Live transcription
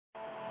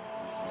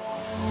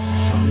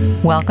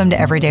Welcome to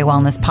Everyday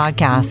Wellness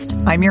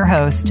Podcast. I'm your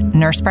host,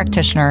 nurse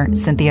practitioner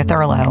Cynthia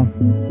Thurlow.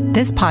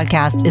 This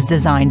podcast is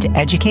designed to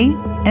educate,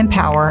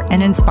 empower,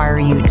 and inspire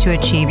you to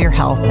achieve your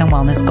health and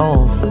wellness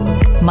goals.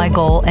 My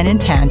goal and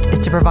intent is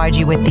to provide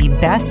you with the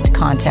best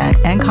content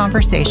and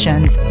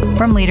conversations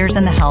from leaders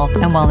in the health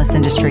and wellness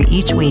industry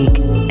each week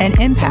and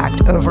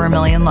impact over 1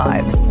 million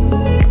lives.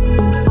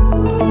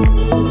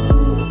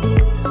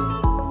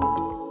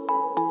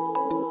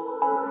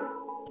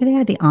 Today, I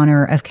had the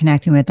honor of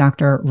connecting with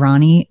Dr.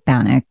 Rudrani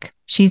Banik.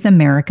 She's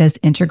America's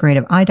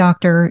integrative eye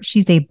doctor.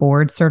 She's a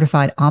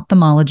board-certified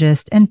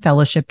ophthalmologist and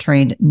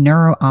fellowship-trained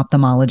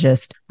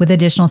neuro-ophthalmologist with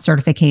additional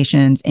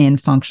certifications in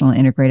functional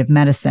integrative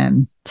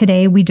medicine.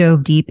 Today, we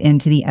dove deep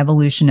into the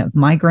evolution of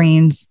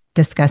migraines,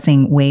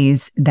 discussing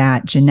ways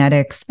that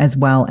genetics as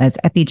well as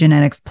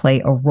epigenetics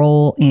play a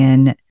role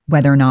in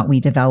whether or not we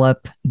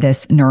develop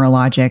this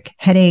neurologic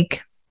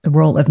headache, the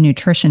role of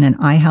nutrition in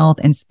eye health,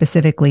 and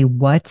specifically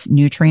what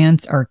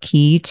nutrients are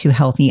key to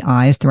healthy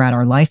eyes throughout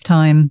our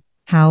lifetime,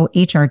 how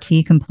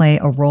HRT can play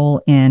a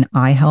role in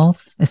eye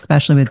health,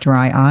 especially with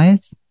dry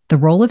eyes, the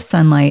role of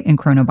sunlight in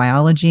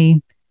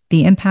chronobiology,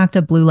 the impact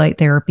of blue light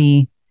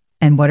therapy,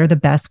 and what are the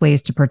best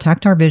ways to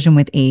protect our vision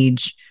with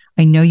age.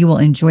 I know you will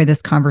enjoy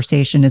this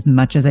conversation as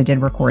much as I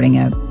did recording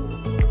it.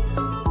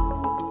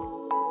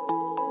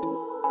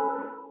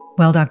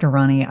 Well, Dr.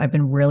 Rudrani, I've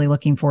been really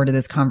looking forward to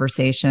this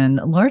conversation,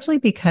 largely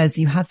because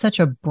you have such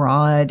a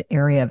broad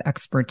area of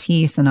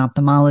expertise in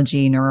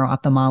ophthalmology,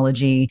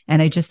 neuro-ophthalmology,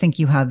 and I just think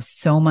you have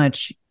so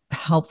much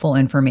helpful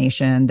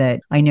information that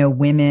I know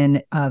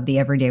women of the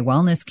everyday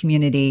wellness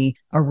community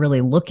are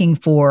really looking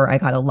for. I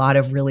got a lot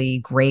of really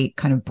great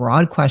kind of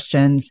broad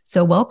questions.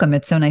 So welcome.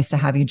 It's so nice to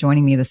have you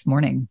joining me this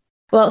morning.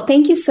 Well,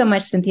 thank you so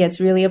much, Cynthia. It's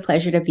really a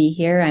pleasure to be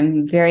here.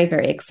 I'm very,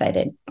 very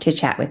excited to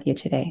chat with you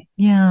today.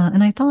 Yeah.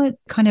 And I thought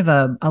kind of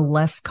a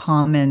less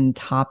common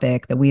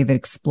topic that we've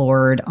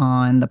explored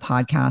on the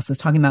podcast is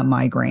talking about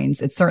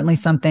migraines. It's certainly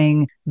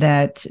something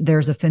that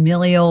there's a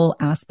familial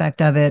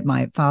aspect of it.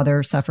 My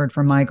father suffered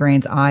from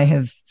migraines. I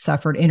have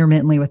suffered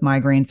intermittently with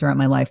migraines throughout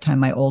my lifetime,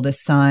 my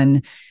oldest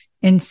son.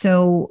 And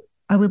so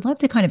I would love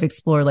to kind of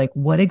explore, like,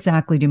 what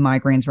exactly do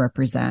migraines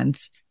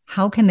represent?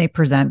 How can they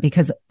present?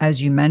 Because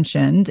as you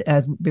mentioned,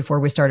 as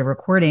before we started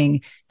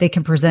recording, they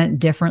can present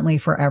differently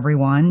for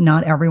everyone.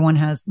 Not everyone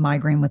has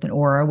migraine with an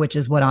aura, which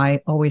is what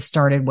I always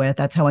started with.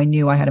 That's how I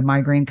knew I had a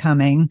migraine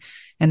coming.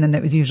 And then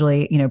that was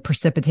usually,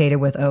 precipitated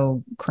with,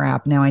 oh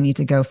crap, now I need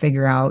to go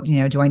figure out,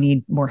 do I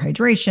need more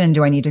hydration?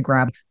 Do I need to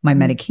grab my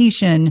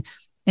medication?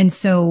 And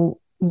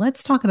so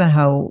let's talk about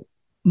how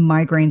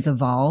migraines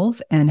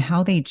evolve and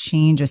how they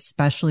change,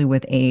 especially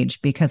with age,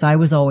 because I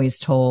was always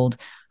told,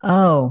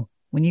 oh,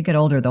 when you get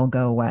older, they'll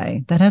go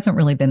away. That hasn't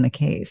really been the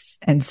case.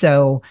 And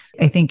so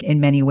I think in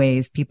many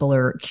ways, people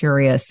are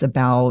curious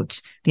about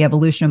the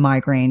evolution of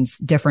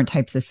migraines, different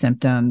types of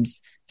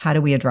symptoms. How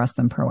do we address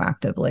them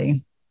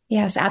proactively?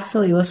 Yes,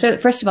 absolutely. Well, so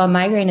first of all,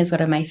 migraine is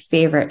one of my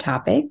favorite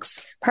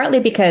topics, partly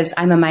because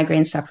I'm a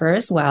migraine sufferer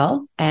as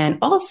well. And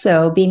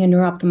also being a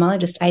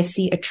neuro-ophthalmologist, I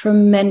see a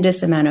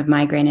tremendous amount of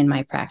migraine in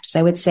my practice.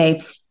 I would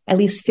say at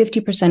least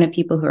 50% of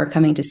people who are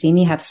coming to see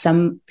me have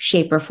some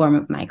shape or form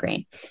of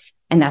migraine.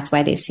 And that's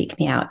why they seek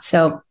me out.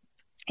 So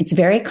it's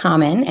very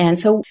common. And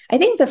so I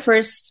think the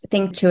first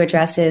thing to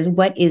address is,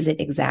 what is it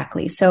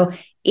exactly? So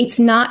it's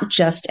not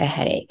just a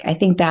headache. I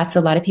think that's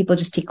a lot of people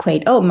just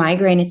equate, oh,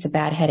 migraine, it's a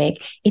bad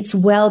headache. It's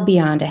well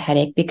beyond a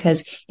headache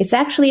because it's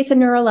a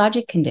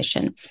neurologic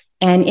condition.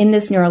 And in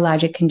this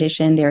neurologic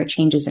condition, there are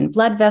changes in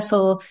blood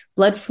flow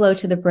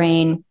to the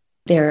brain.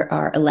 There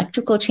are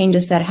electrical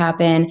changes that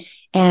happen.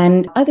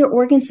 And other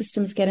organ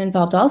systems get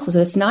involved also. So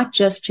it's not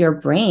just your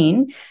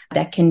brain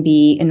that can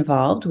be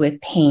involved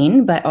with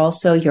pain, but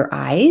also your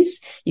eyes.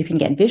 You can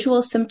get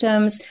visual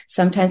symptoms.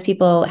 Sometimes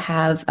people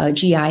have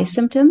GI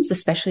symptoms,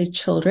 especially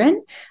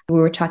children. We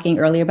were talking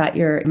earlier about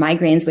your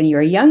migraines when you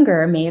were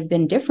younger may have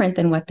been different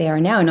than what they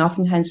are now. And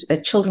oftentimes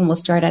children will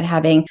start out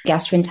having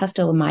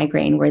gastrointestinal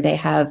migraine where they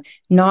have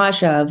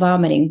nausea,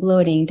 vomiting,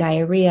 bloating,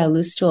 diarrhea,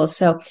 loose stools.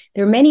 So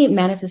there are many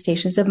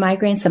manifestations of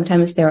migraine.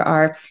 Sometimes there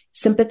are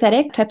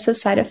sympathetic types of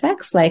side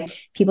effects, like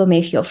people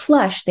may feel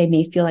flushed, they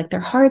may feel like their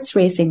heart's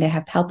racing, they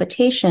have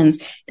palpitations.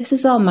 This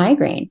is all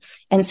migraine.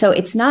 And so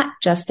it's not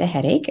just a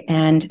headache.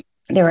 And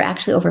there are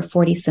actually over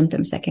 40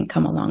 symptoms that can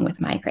come along with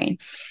migraine.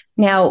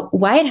 Now,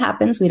 why it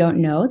happens, we don't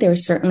know. There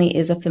certainly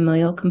is a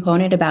familial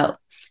component. About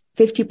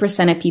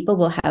 50% of people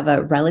will have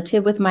a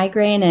relative with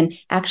migraine. And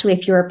actually,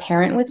 if you're a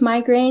parent with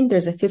migraine,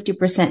 there's a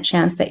 50%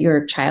 chance that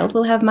your child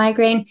will have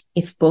migraine.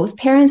 If both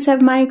parents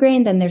have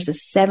migraine, then there's a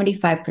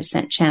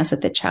 75% chance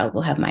that the child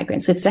will have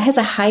migraine. So it has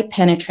a high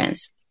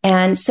penetrance.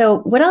 And so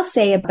what I'll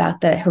say about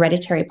the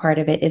hereditary part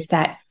of it is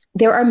that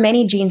there are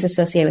many genes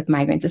associated with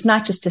migraines. It's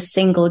not just a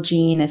single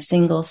gene, a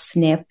single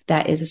SNP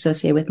that is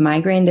associated with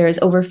migraine. There's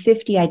over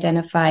 50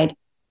 identified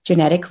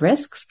genetic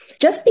risks.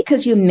 Just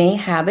because you may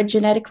have a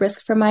genetic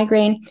risk for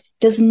migraine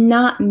does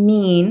not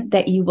mean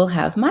that you will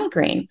have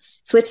migraine.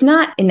 So it's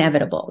not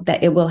inevitable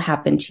that it will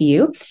happen to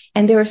you.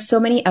 And there are so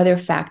many other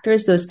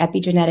factors, those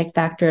epigenetic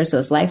factors,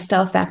 those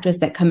lifestyle factors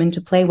that come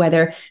into play,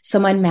 whether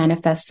someone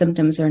manifests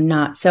symptoms or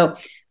not. So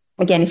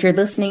again, if you're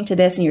listening to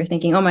this and you're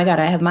thinking, oh my God,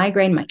 I have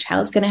migraine, my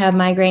child's going to have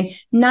migraine,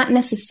 not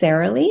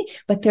necessarily,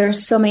 but there are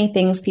so many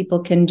things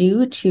people can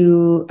do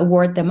to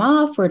ward them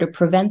off or to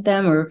prevent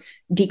them or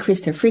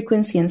decrease their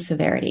frequency and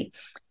severity.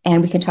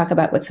 And we can talk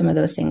about what some of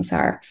those things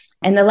are.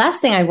 And the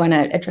last thing I want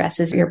to address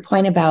is your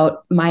point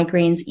about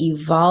migraines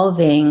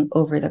evolving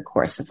over the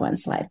course of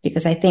one's life,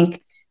 because I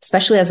think,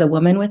 especially as a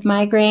woman with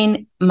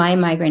migraine, my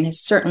migraine has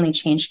certainly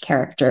changed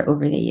character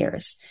over the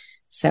years.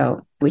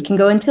 So we can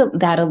go into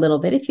that a little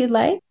bit if you'd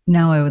like.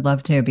 No, I would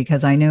love to,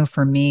 because I know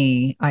for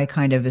me, I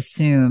kind of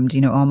assumed,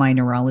 all my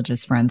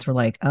neurologist friends were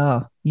like,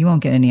 oh, you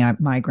won't get any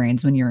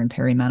migraines when you're in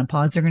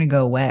perimenopause. They're going to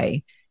go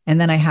away.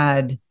 And then I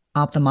had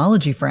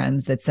ophthalmology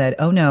friends that said,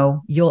 oh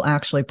no, you'll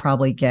actually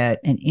probably get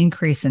an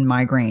increase in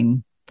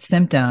migraine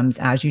symptoms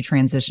as you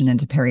transition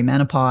into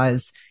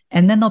perimenopause,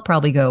 and then they'll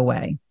probably go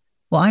away.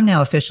 Well, I'm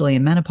now officially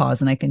in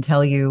menopause, and I can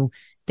tell you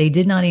they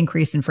did not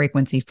increase in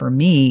frequency for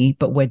me,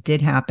 but what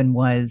did happen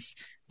was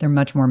they're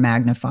much more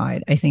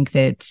magnified. I think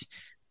that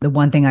the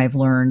one thing I've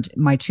learned,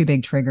 my two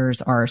big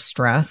triggers are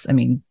stress. I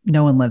mean,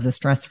 no one lives a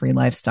stress-free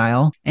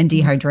lifestyle, and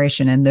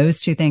dehydration. And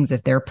those two things,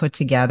 if they're put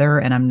together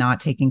and I'm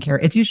not taking care,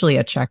 it's usually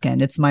a check-in.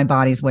 It's my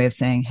body's way of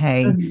saying,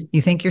 hey, you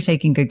think you're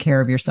taking good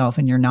care of yourself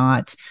and you're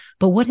not.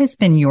 But what has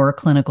been your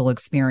clinical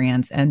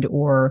experience, and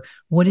or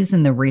what is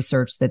in the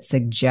research that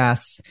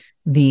suggests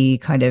the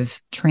kind of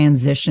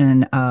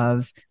transition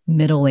of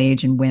middle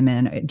age in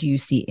women? Do you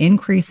see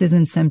increases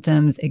in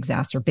symptoms,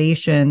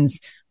 exacerbations?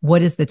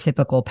 What is the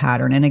typical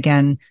pattern? And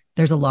again,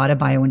 there's a lot of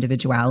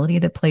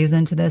bioindividuality that plays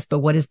into this, but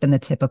what has been the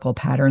typical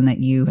pattern that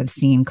you have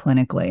seen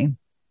clinically?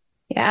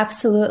 Yeah,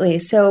 absolutely.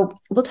 So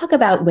we'll talk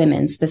about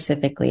women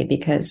specifically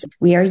because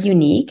we are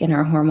unique in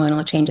our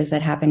hormonal changes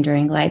that happen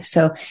during life.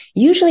 So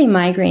usually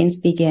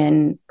migraines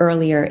begin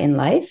earlier in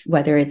life,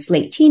 whether it's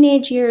late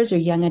teenage years or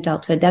young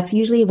adulthood. That's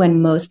usually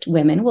when most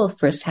women will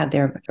first have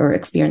or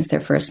experience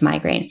their first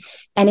migraine.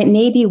 And it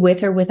may be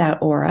with or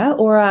without aura.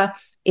 Aura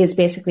is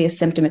basically a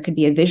symptom. It could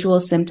be a visual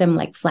symptom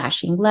like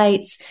flashing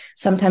lights.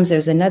 Sometimes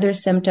there's another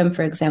symptom,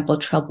 for example,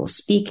 trouble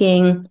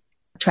speaking,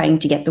 trying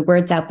to get the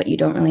words out, but you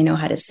don't really know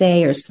how to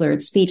say, or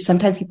slurred speech.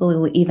 Sometimes people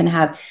will even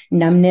have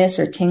numbness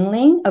or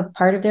tingling of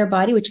part of their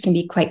body, which can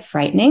be quite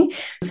frightening.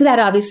 So that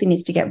obviously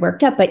needs to get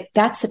worked up, but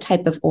that's the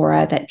type of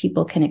aura that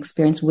people can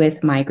experience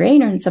with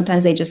migraine, or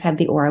sometimes they just have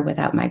the aura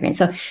without migraine.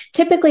 So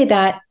typically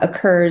that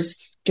occurs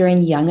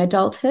during young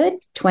adulthood,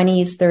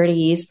 20s,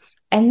 30s.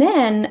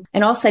 And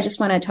also I just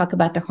want to talk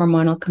about the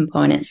hormonal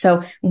component.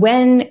 So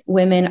when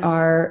women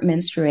are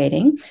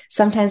menstruating,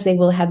 sometimes they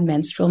will have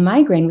menstrual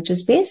migraine, which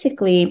is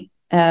basically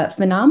a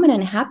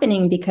phenomenon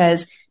happening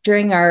because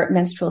during our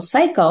menstrual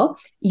cycle,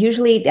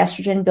 usually the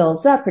estrogen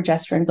builds up,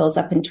 progesterone builds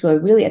up to a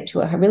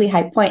really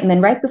high point. And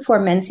then right before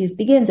menses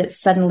begins, it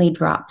suddenly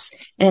drops.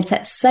 And it's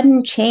that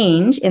sudden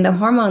change in the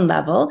hormone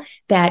level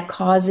that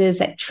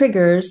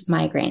triggers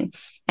migraine.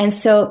 And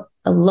so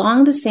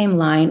along the same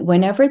line,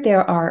 whenever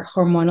there are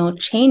hormonal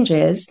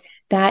changes,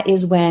 that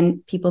is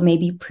when people may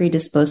be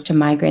predisposed to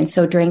migraine.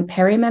 So during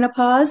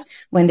perimenopause,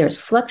 when there's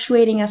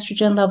fluctuating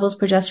estrogen levels,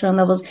 progesterone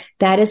levels,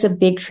 that is a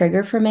big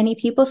trigger for many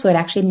people. So it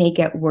actually may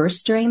get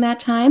worse during that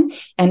time.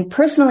 And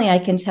personally, I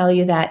can tell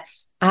you that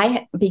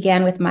I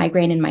began with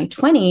migraine in my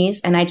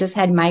 20s, and I just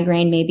had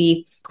migraine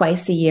maybe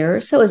twice a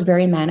year. So it was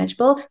very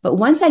manageable. But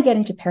once I get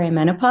into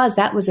perimenopause,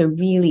 that was a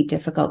really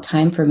difficult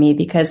time for me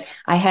because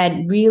I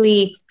had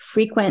really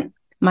frequent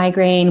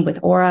migraine with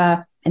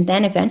aura. And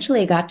then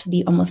eventually it got to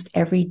be almost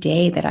every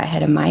day that I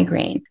had a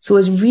migraine. So it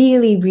was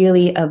really,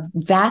 really a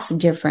vast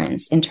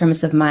difference in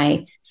terms of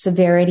my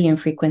severity and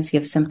frequency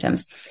of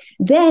symptoms.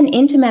 Then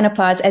into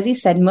menopause, as you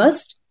said,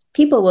 most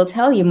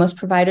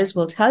providers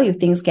will tell you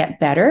things get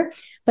better,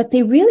 but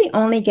they really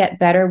only get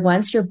better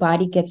once your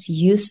body gets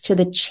used to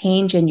the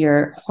change in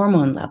your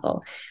hormone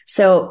level.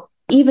 So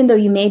even though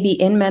you may be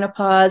in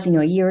menopause,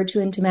 a year or two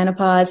into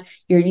menopause,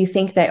 you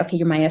think that,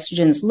 okay, my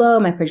estrogen's low,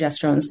 my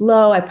progesterone's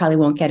low, I probably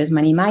won't get as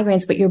many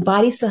migraines, but your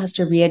body still has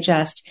to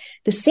readjust.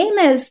 The same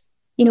as,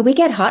 we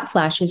get hot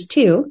flashes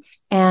too.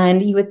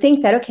 And you would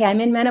think that, okay,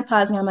 I'm in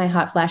menopause now, my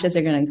hot flashes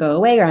are going to go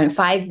away, or I'm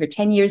 5 or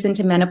 10 years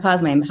into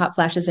menopause, my hot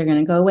flashes are going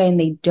to go away, and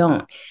they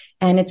don't.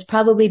 And it's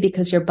probably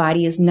because your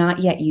body is not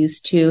yet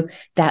used to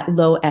that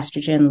low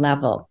estrogen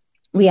level.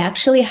 We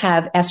actually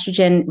have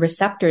estrogen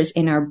receptors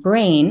in our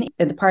brain,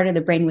 the part of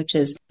the brain which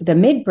is the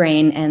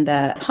midbrain and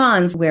the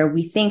pons, where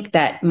we think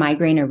that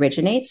migraine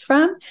originates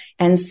from.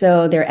 And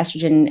so there are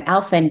estrogen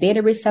alpha and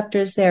beta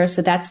receptors there.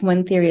 So that's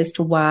one theory as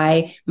to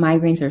why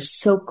migraines are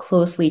so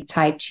closely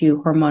tied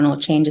to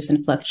hormonal changes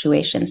and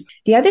fluctuations.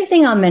 The other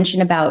thing I'll mention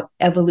about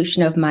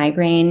evolution of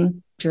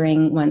migraine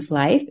during one's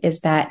life is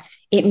that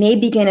it may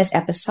begin as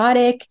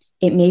episodic,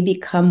 it may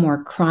become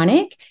more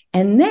chronic,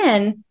 and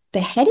then the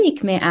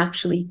headache may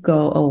actually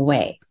go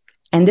away.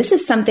 And this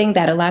is something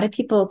that a lot of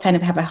people kind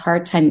of have a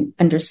hard time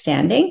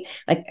understanding.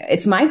 Like,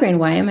 it's migraine.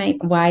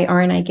 Why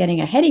aren't I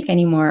getting a headache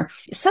anymore?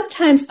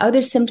 Sometimes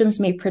other symptoms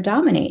may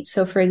predominate.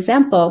 So for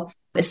example,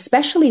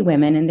 especially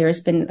women, and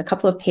there's been a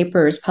couple of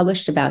papers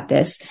published about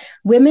this,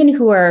 women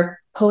who are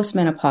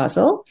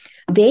postmenopausal,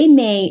 they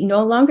may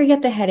no longer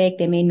get the headache,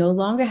 they may no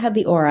longer have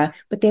the aura,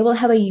 but they will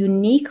have a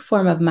unique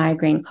form of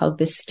migraine called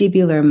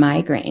vestibular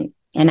migraine.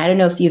 And I don't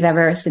know if you've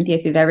ever, Cynthia,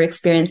 if you've ever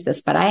experienced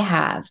this, but I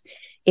have.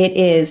 It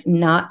is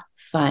not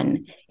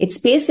fun. It's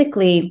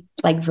basically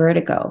like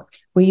vertigo,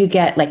 where you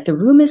get like the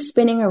room is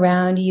spinning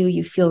around you,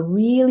 you feel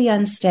really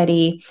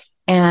unsteady,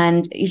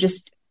 and you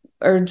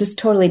are just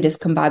totally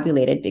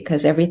discombobulated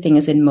because everything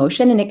is in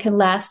motion, and it can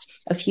last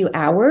a few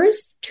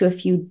hours to a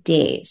few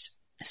days.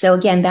 So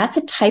again, that's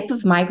a type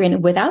of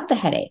migraine without the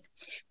headache,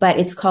 but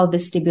it's called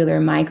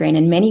vestibular migraine.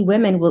 And many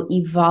women will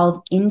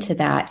evolve into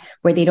that,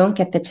 where they don't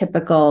get the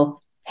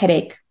typical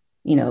headache,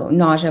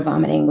 nausea,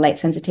 vomiting, light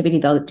sensitivity.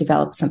 They'll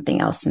develop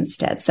something else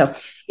instead. So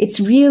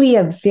it's really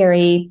a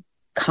very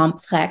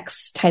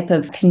complex type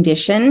of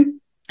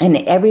condition. And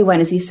everyone,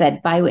 as you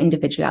said,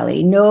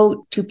 bioindividuality.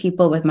 No two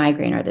people with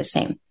migraine are the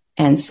same.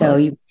 And so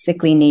you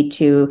basically need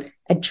to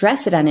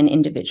address it on an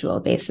individual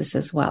basis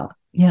as well.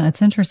 Yeah,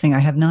 it's interesting. I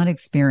have not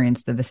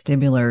experienced the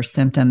vestibular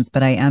symptoms,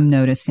 but I am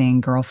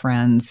noticing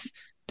girlfriends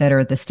that are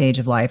at the stage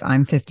of life,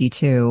 I'm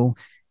 52,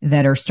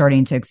 that are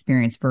starting to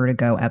experience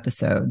vertigo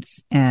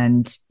episodes.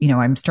 And,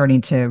 I'm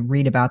starting to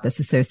read about this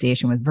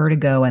association with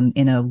vertigo and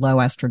in a low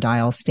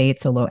estradiol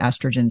state, so low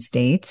estrogen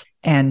state.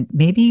 And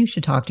maybe you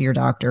should talk to your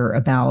doctor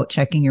about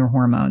checking your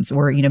hormones,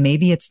 or,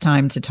 maybe it's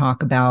time to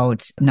talk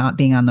about not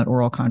being on the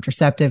oral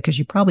contraceptive because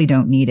you probably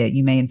don't need it.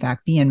 You may, in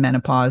fact, be in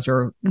menopause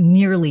or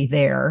nearly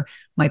there.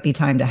 Might be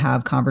time to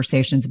have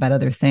conversations about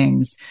other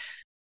things.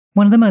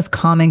 One of the most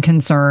common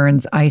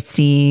concerns I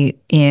see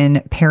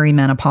in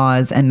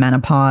perimenopause and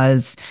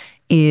menopause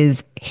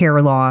is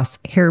hair loss,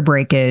 hair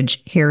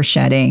breakage, hair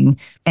shedding.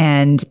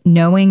 And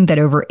knowing that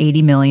over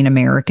 80 million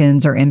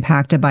Americans are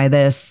impacted by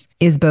this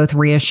is both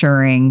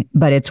reassuring,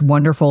 but it's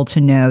wonderful to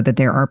know that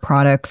there are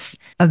products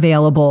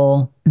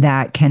available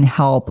that can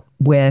help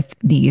with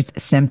these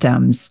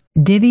symptoms.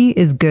 Divi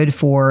is good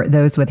for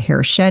those with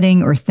hair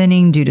shedding or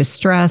thinning due to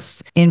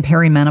stress in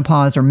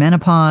perimenopause or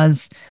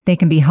menopause. They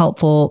can be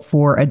helpful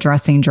for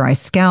addressing dry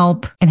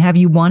scalp. And have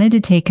you wanted to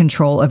take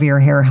control of your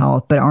hair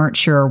health but aren't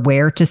sure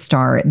where to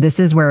start? This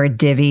is where a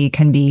Divi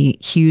can be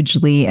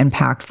hugely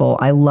impactful.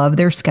 I love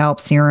their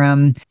scalp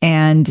serum,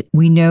 and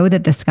we know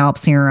that the scalp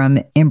serum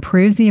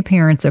improves the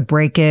appearance of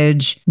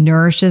breakage,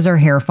 nourishes our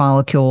hair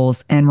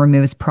follicles, and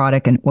removes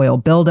product and oil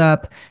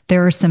buildup.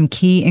 There are some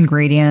key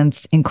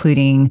ingredients,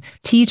 including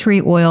tea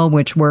tree oil,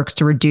 which works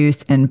to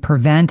reduce and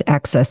prevent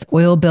excess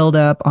oil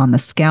buildup on the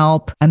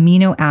scalp,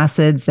 amino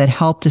acids that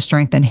help to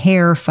strengthen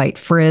hair, fight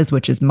frizz,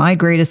 which is my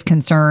greatest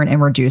concern,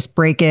 and reduce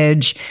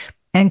breakage,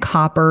 and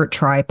copper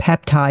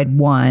tripeptide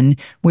 1,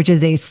 which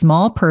is a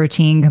small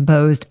protein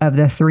composed of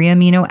the 3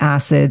 amino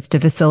acids to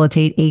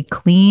facilitate a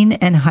clean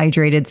and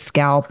hydrated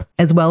scalp,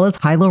 as well as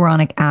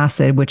hyaluronic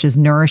acid, which is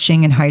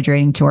nourishing and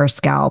hydrating to our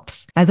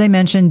scalps. As I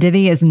mentioned,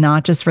 Divi is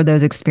not just for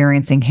those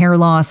experiencing hair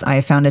loss. I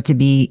found it to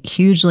be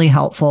hugely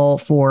helpful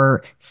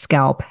for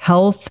scalp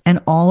health, and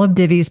all of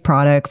Divi's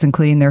products,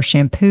 including their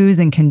shampoos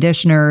and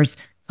conditioners,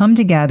 come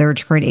together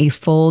to create a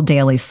full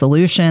daily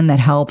solution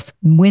that helps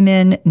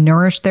women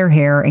nourish their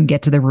hair and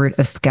get to the root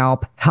of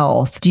scalp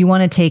health. Do you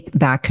want to take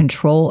back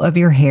control of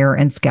your hair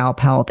and scalp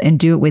health and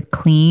do it with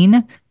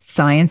clean,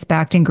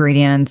 science-backed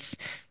ingredients?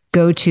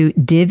 Go to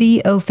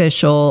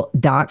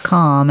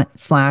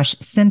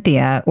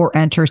diviofficial.com/Cynthia or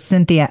enter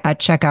Cynthia at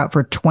checkout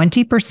for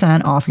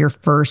 20% off your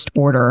first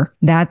order.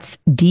 That's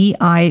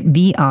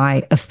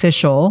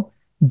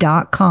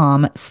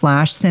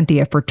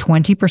diviofficial.com/Cynthia for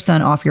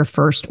 20% off your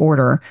first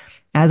order.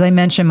 As I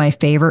mentioned, my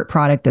favorite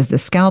product is the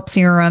scalp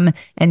serum.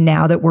 And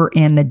now that we're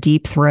in the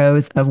deep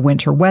throes of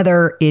winter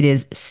weather, it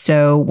is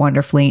so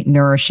wonderfully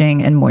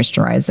nourishing and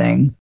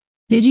moisturizing.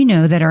 Did you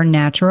know that our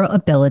natural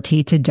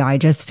ability to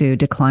digest food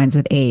declines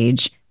with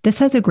age? This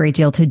has a great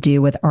deal to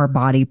do with our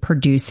body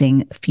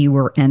producing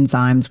fewer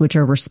enzymes, which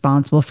are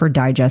responsible for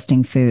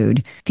digesting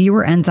food.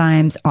 Fewer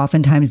enzymes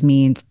oftentimes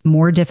means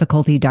more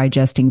difficulty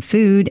digesting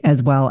food,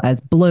 as well as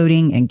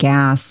bloating and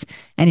gas.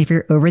 And if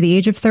you're over the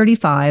age of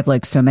 35,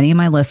 like so many of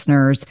my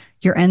listeners,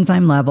 your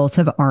enzyme levels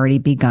have already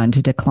begun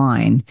to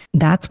decline.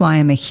 That's why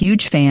I'm a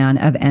huge fan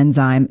of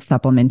enzyme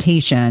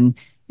supplementation.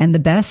 And the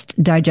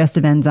best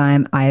digestive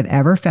enzyme I have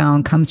ever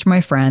found comes from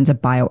my friends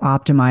at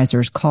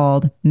BioOptimizers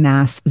called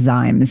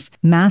Masszymes.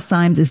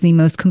 Masszymes is the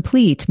most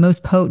complete,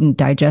 most potent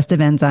digestive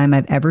enzyme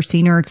I've ever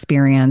seen or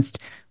experienced,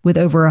 with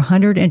over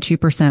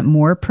 102%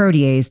 more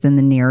protease than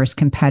the nearest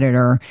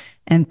competitor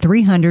and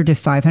 300 to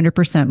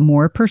 500%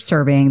 more per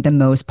serving than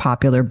most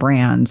popular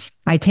brands.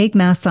 I take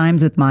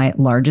Masszymes with my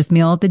largest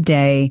meal of the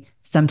day,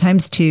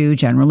 sometimes 2,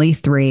 generally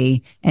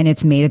 3, and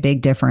it's made a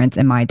big difference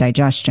in my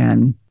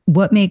digestion.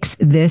 What makes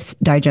this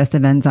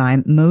digestive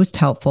enzyme most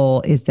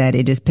helpful is that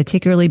it is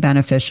particularly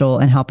beneficial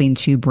in helping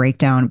to break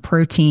down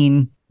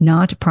protein,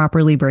 Not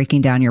properly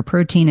breaking down your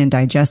protein and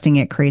digesting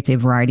it creates a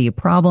variety of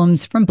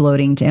problems, from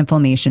bloating to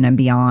inflammation and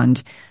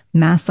beyond.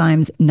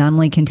 Masszymes not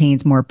only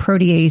contains more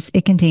protease,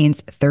 it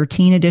contains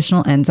 13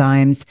 additional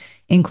enzymes,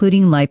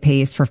 including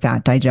lipase for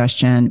fat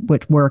digestion,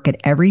 which work at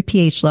every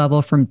pH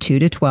level from 2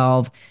 to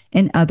 12,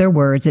 in other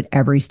words, at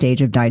every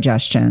stage of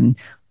digestion.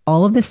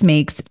 All of this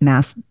makes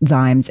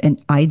Masszymes an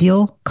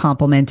ideal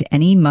complement to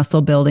any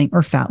muscle building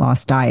or fat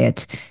loss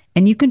diet.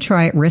 And you can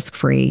try it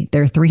risk-free.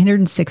 Their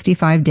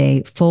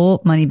 365-day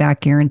full money-back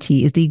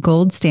guarantee is the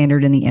gold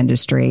standard in the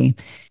industry.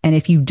 And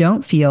if you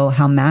don't feel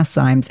how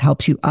Masszymes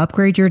helps you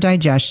upgrade your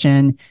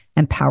digestion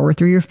and power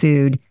through your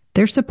food,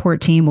 their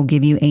support team will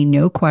give you a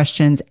no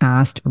questions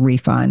asked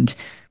refund.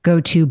 Go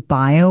to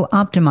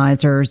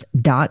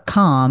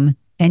biooptimizers.com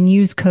and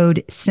use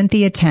code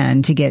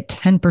Cynthia10 to get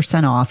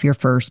 10% off your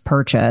first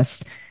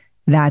purchase.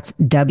 That's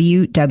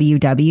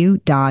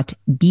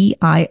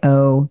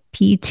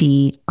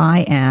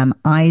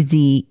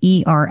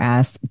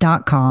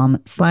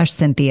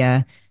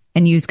www.biooptimizers.com/Cynthia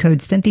and use code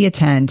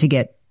Cynthia10 to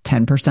get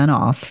 10%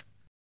 off.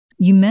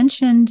 You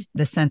mentioned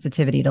the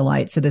sensitivity to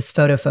light, so this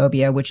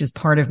photophobia, which is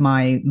part of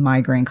my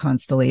migraine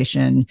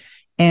constellation.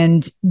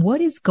 And what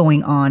is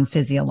going on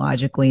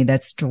physiologically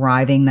that's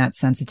driving that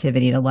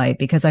sensitivity to light?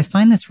 Because I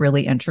find this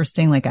really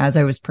interesting. Like, as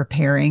I was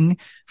preparing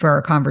for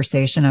our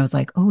conversation, I was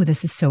like, oh,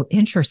 this is so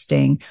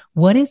interesting.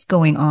 What is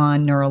going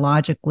on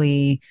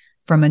neurologically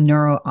from a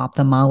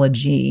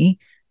neuro-ophthalmology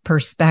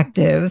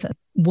perspective?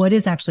 What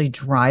is actually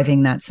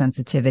driving that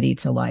sensitivity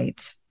to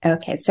light?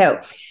 Okay, so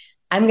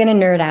I'm going to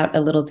nerd out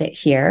a little bit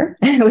here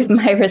with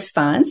my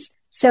response.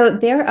 So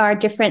there are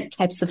different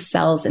types of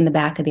cells in the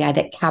back of the eye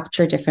that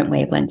capture different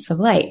wavelengths of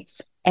light.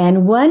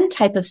 And one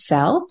type of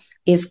cell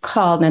is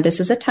called, now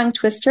this is a tongue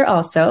twister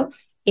also,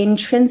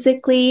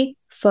 intrinsically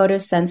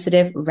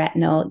photosensitive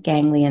retinal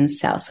ganglion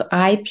cell, so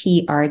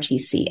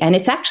IPRGC. And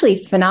it's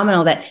actually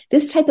phenomenal that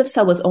this type of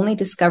cell was only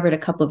discovered a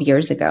couple of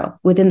years ago,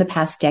 within the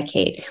past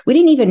decade. We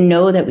didn't even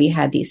know that we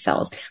had these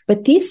cells,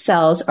 but these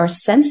cells are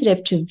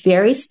sensitive to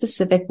very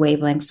specific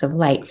wavelengths of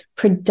light,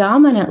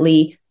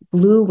 predominantly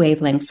blue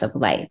wavelengths of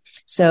light.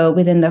 So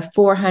within the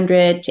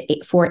 400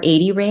 to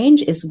 480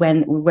 range is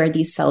where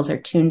these cells are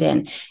tuned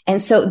in.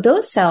 And so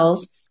those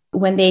cells,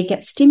 when they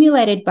get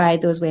stimulated by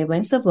those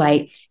wavelengths of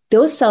light,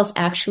 those cells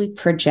actually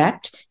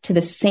project to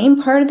the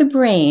same part of the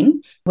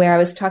brain where I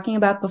was talking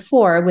about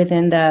before,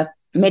 within the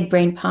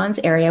midbrain pons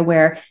area,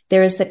 where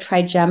there is the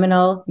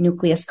trigeminal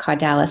nucleus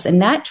caudalis.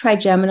 And that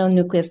trigeminal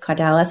nucleus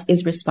caudalis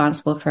is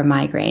responsible for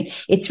migraine.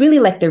 It's really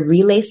like the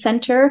relay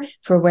center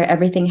for where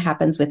everything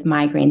happens with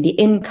migraine. The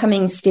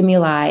incoming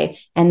stimuli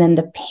and then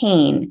the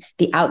pain,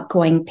 the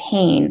outgoing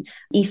pain,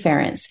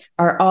 efferents,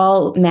 are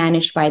all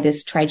managed by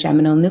this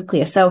trigeminal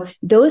nucleus. So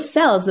those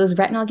cells, those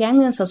retinal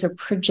ganglion cells, are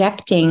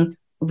projecting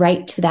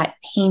right to that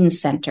pain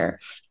center.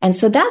 And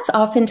so that's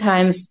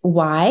oftentimes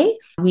why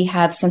we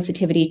have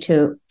sensitivity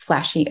to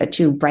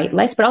to bright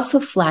lights, but also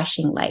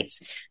flashing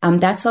lights.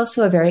 That's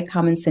also a very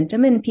common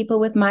symptom in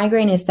people with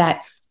migraine, is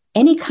that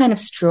any kind of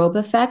strobe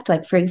effect,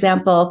 like for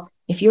example,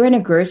 if you're in a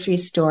grocery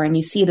store and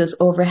you see those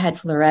overhead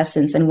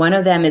fluorescents and one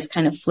of them is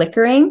kind of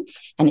flickering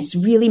and it's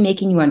really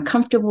making you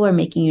uncomfortable or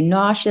making you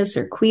nauseous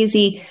or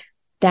queasy,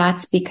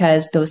 that's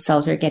because those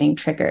cells are getting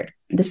triggered.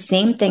 The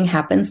same thing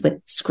happens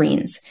with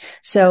screens.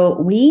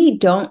 So we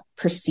don't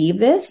perceive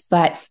this,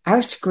 but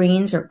our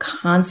screens are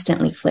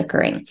constantly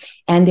flickering,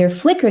 and they're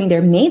flickering. They're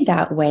made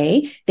that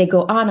way. They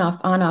go on, off,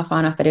 on, off,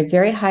 on, off at a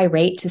very high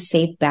rate to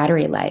save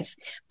battery life.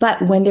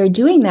 But when they're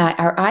doing that,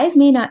 our eyes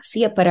may not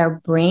see it, but our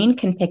brain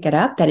can pick it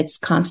up that it's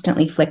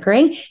constantly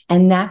flickering.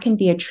 And that can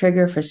be a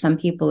trigger for some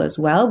people as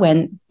well,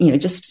 when,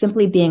 just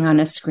simply being on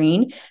a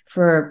screen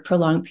for a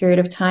prolonged period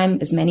of time,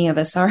 as many of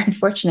us are,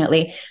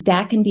 unfortunately,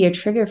 that can be a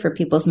trigger for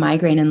people's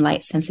migraine and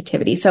light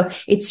sensitivity. So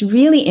it's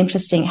really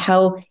interesting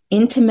how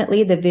intimately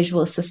the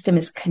visual system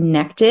is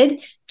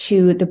connected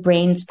to the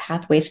brain's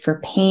pathways for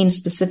pain,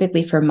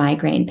 specifically for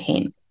migraine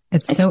pain.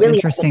 It's so really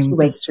interesting. Like a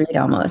two-way street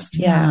almost.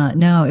 Yeah.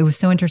 No, it was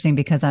so interesting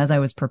because as I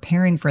was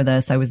preparing for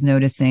this, I was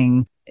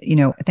noticing,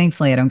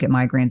 thankfully I don't get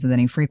migraines with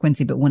any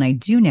frequency, but when I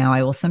do now,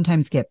 I will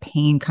sometimes get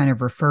pain kind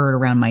of referred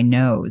around my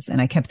nose.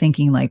 And I kept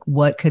thinking, like,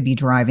 what could be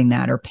driving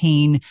that, or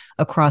pain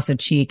across a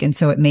cheek? And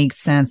so it makes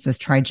sense. This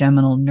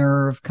trigeminal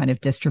nerve kind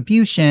of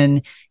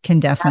distribution can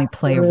definitely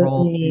play a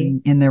role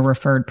in their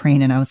referred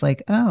pain. And I was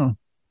like, oh,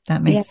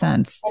 that makes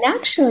sense. And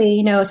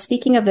actually,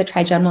 speaking of the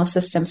trigeminal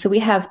system, so we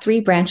have 3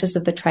 branches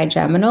of the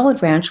trigeminal: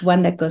 branch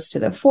 1 that goes to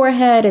the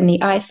forehead and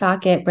the eye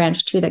socket,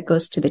 branch 2 that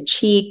goes to the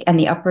cheek and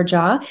the upper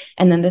jaw,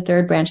 and then the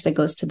 3rd branch that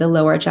goes to the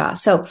lower jaw.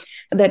 So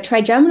the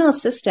trigeminal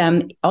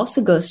system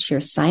also goes to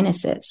your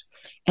sinuses.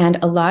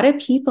 And a lot of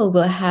people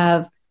will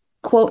have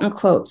quote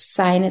unquote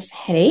sinus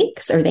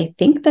headaches, or they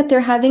think that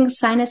they're having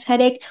sinus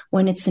headache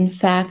when it's in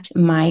fact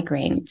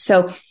migraine.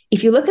 So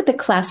if you look at the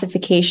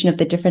classification of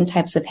the different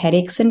types of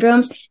headache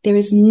syndromes, there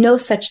is no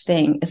such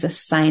thing as a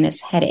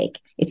sinus headache.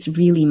 It's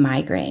really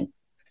migraine.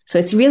 So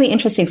it's really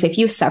interesting. So if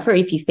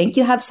you think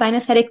you have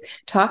sinus headache,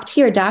 talk to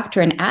your doctor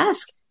and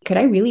ask, could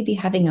I really be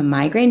having a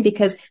migraine?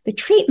 Because the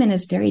treatment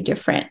is very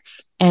different.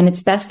 And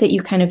it's best that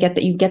you kind of get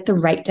the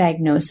right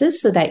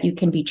diagnosis so that you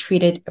can be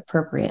treated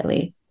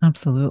appropriately.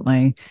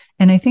 Absolutely.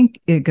 And I think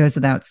it goes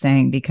without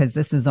saying, because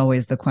this is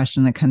always the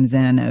question that comes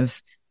in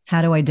of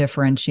how do I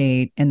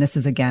differentiate? And this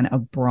is, again, a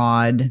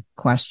broad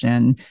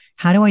question.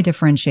 How do I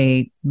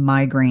differentiate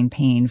migraine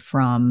pain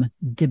from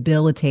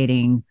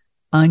debilitating,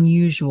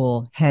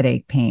 unusual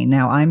headache pain?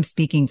 Now, I'm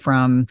speaking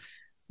from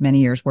many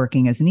years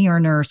working as an ER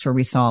nurse, where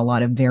we saw a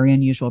lot of very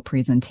unusual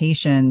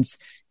presentations.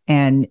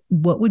 And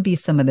what would be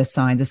some of the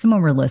signs if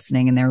someone were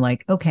listening and they're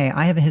like, okay,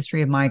 I have a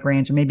history of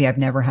migraines, or maybe I've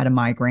never had a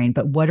migraine,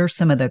 but what are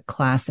some of the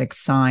classic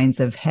signs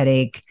of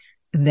headache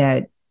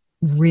that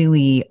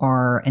really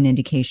are an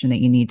indication that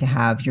you need to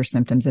have your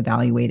symptoms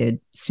evaluated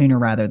sooner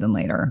rather than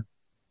later?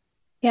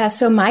 Yeah,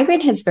 so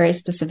migraine has very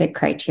specific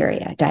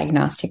criteria,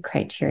 diagnostic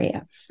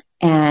criteria.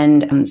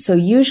 And so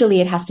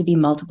usually it has to be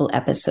multiple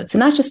episodes. So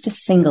not just a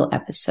single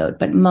episode,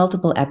 but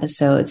multiple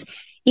episodes.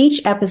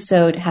 Each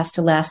episode has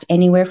to last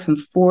anywhere from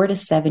 4 to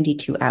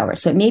 72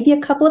 hours. So it may be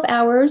a couple of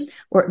hours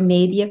or it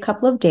may be a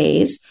couple of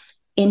days.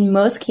 In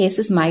most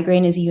cases,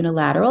 migraine is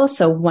unilateral,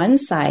 so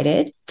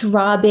one-sided,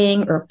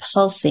 throbbing or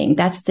pulsing.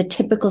 That's the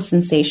typical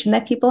sensation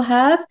that people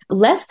have.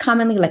 Less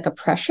commonly like a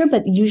pressure,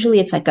 but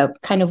usually it's like a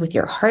kind of with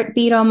your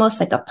heartbeat,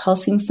 almost like a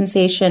pulsing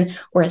sensation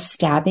or a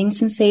stabbing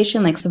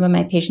sensation. Like some of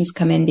my patients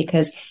come in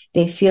because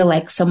they feel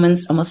like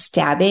someone's almost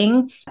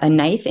stabbing a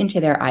knife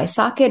into their eye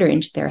socket or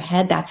into their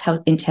head. That's how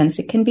intense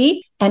it can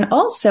be. And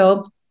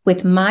also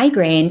with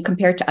migraine,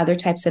 compared to other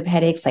types of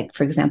headaches, like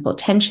for example,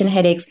 tension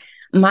headaches,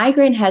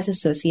 migraine has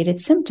associated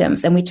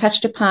symptoms, and we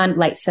touched upon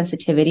light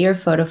sensitivity or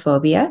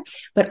photophobia,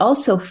 but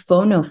also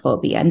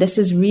phonophobia. And this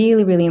is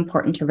really, really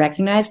important to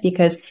recognize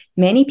because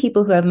many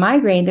people who have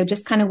migraine, they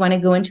just kind of want to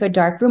go into a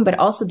dark room, but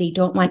also they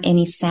don't want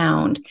any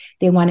sound.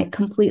 They want it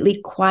completely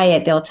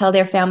quiet. They'll tell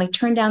their family,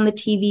 turn down the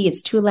TV.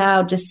 It's too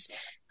loud. Just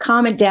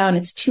calm it down.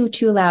 It's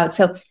too loud.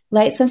 So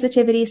light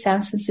sensitivity,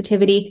 sound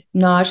sensitivity,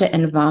 nausea,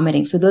 and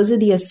vomiting. So those are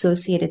the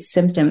associated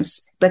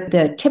symptoms, but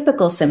the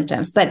typical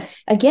symptoms. But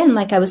again,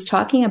 like I was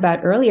talking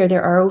about earlier,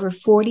 there are over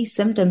 40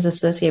 symptoms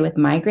associated with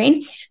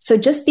migraine. So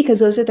just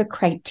because those are the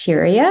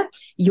criteria,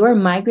 your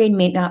migraine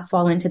may not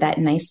fall into that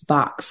nice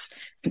box,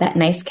 that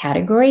nice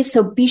category.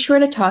 So be sure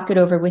to talk it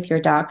over with your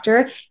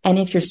doctor. And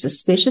if you're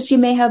suspicious you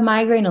may have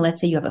migraine, or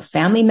let's say you have a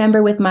family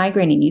member with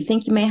migraine and you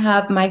think you may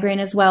have migraine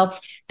as well,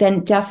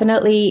 then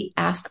definitely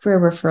ask for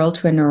a referral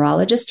to a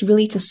neurologist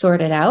really to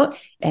sort it out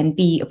and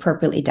be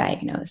appropriately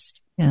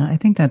diagnosed. Yeah, I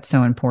think that's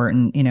so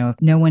important. You know,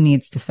 no one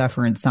needs to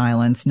suffer in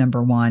silence,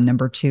 number one.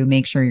 Number two,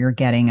 make sure you're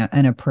getting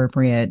an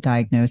appropriate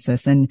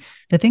diagnosis. And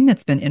the thing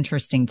that's been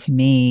interesting to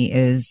me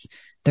is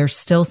there's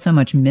still so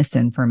much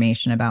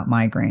misinformation about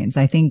migraines.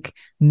 I think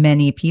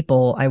many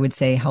people, I would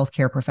say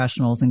healthcare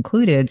professionals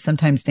included,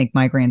 sometimes think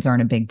migraines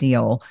aren't a big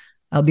deal.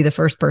 I'll be the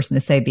first person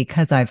to say,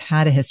 because I've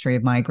had a history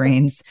of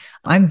migraines,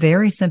 I'm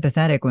very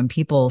sympathetic when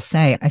people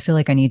say, I feel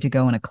like I need to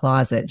go in a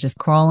closet, just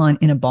crawl on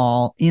in a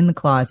ball in the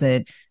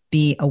closet,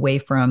 be away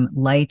from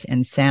light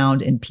and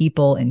sound and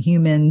people and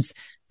humans,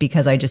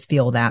 because I just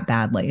feel that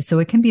badly. So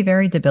it can be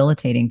very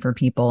debilitating for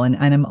people. And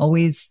I'm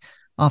always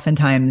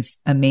oftentimes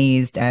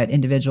amazed at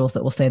individuals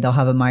that will say they'll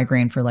have a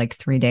migraine for like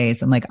 3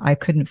 days. I'm like, I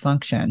couldn't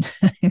function.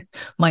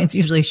 Mine's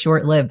usually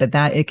short-lived, but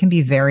that it can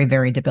be very,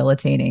 very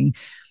debilitating.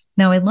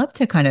 Now, I'd love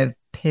to kind of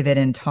pivot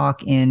and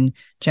talk in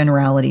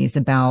generalities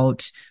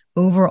about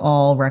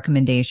overall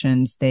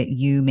recommendations that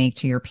you make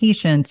to your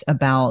patients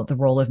about the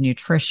role of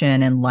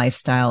nutrition and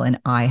lifestyle and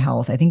eye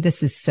health. I think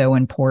this is so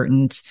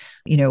important.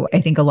 You know,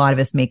 I think a lot of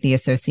us make the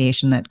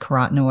association that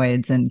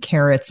carotenoids and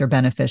carrots are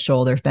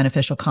beneficial. There's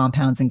beneficial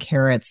compounds in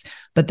carrots,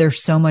 but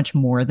there's so much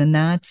more than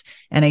that.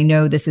 And I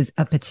know this is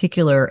a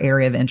particular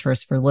area of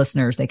interest for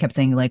listeners. They kept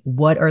saying, like,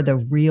 what are the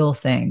real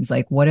things?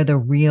 Like, what are the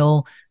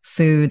real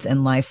foods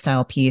and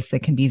lifestyle piece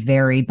that can be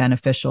very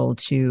beneficial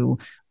to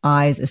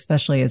eyes,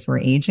 especially as we're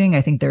aging?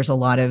 I think there's a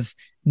lot of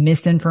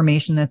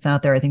misinformation that's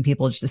out there. I think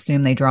people just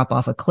assume they drop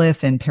off a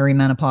cliff in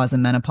perimenopause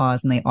and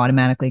menopause and they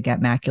automatically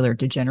get macular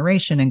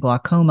degeneration and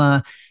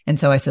glaucoma. And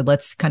so I said,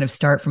 let's kind of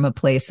start from a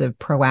place of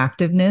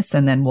proactiveness,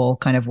 and then we'll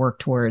kind of work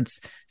towards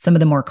some of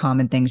the more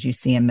common things you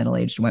see in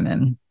middle-aged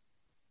women.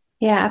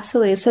 Yeah,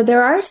 absolutely. So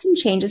there are some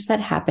changes that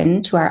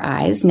happen to our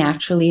eyes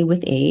naturally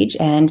with age.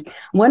 And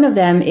one of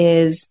them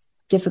is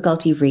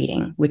difficulty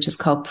reading, which is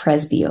called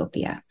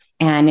presbyopia.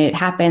 And it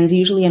happens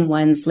usually in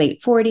one's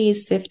late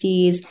 40s,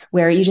 50s,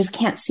 where you just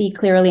can't see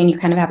clearly and you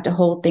kind of have to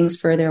hold things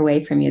further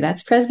away from you.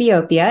 That's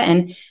presbyopia.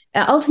 And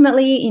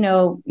ultimately, you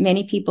know,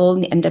 many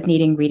people end up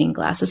needing reading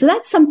glasses. So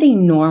that's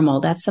something normal.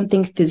 That's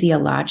something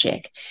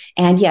physiologic.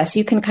 And yes,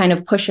 you can kind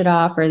of push it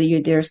off, or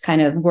there's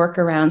kind of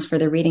workarounds for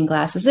the reading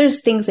glasses.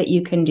 There's things that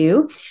you can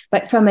do.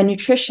 But from a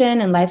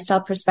nutrition and lifestyle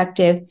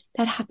perspective,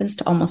 that happens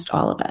to almost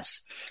all of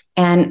us.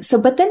 And so,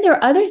 but then there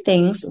are other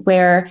things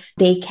where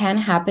they can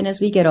happen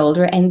as we get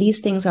older, and these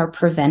things are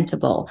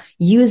preventable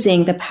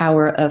using the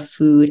power of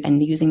food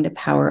and using the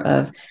power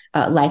of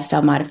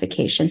lifestyle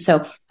modification.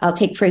 So I'll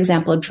take, for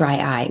example, dry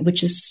eye,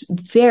 which is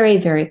very,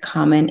 very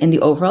common in the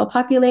overall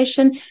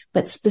population,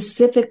 but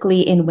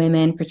specifically in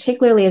women,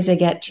 particularly as they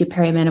get to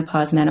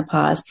perimenopause,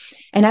 menopause.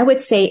 And I would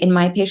say in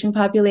my patient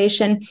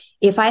population,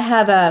 if I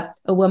have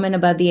a woman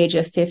above the age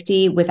of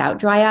 50 without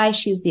dry eye,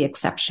 she's the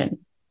exception.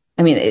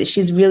 I mean,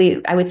 she's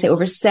really, I would say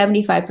over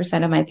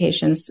 75% of my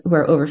patients who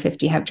are over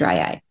 50 have dry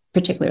eye,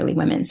 particularly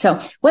women.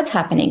 So what's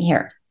happening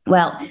here?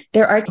 Well,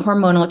 there are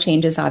hormonal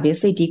changes,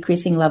 obviously,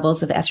 decreasing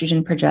levels of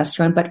estrogen,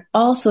 progesterone, but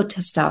also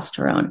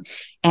testosterone.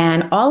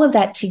 And all of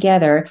that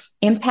together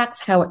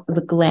impacts how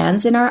the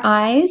glands in our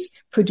eyes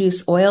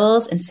produce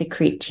oils and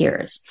secrete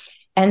tears.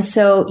 And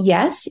so,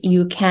 yes,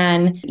 you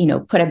can,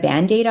 put a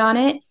Band-Aid on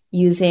it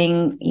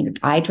using,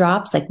 eye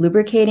drops, like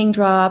lubricating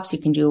drops. You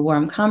can do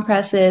warm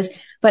compresses.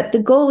 But the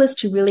goal is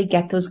to really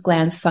get those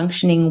glands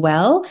functioning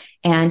well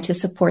and to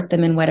support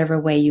them in whatever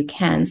way you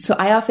can. So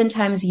I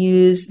oftentimes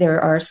there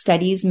are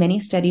many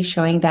studies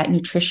showing that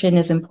nutrition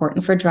is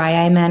important for dry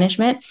eye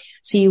management.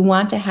 So you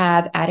want to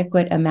have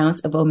adequate amounts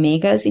of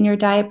omegas in your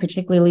diet,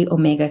 particularly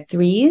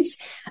omega-3s.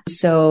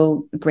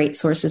 So great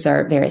sources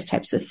are various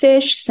types of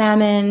fish,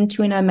 salmon,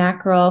 tuna,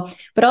 mackerel,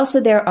 but also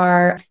there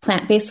are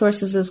plant-based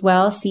sources as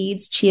well,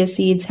 seeds, chia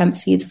seeds, hemp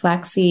seeds,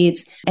 flax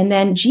seeds. And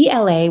then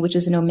GLA, which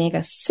is an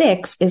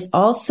omega-6, is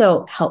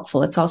also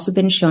helpful. It's also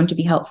been shown to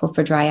be helpful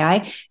for dry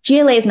eye.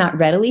 GLA is not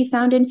readily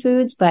found in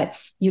foods, but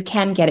you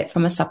can get it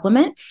from a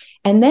supplement.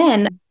 And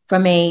then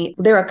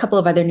there are a couple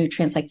of other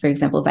nutrients, like, for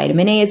example,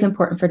 vitamin A is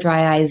important for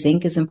dry eye,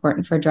 zinc is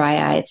important for dry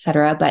eye, et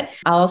cetera. But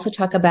I'll also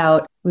talk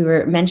about, we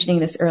were mentioning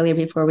this earlier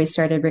before we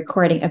started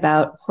recording,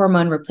 about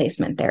hormone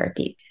replacement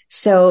therapy.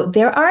 So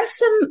there are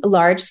some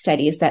large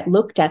studies that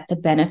looked at the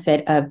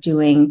benefit of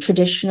doing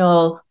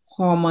traditional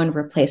hormone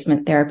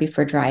replacement therapy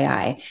for dry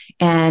eye.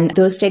 And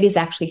those studies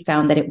actually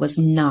found that it was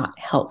not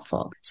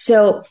helpful.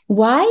 So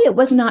why it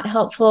was not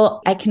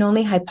helpful, I can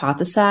only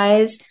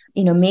hypothesize.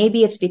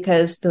 Maybe it's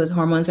because those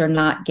hormones are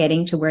not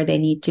getting to where they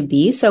need to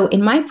be. So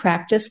in my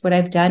practice, what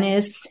I've done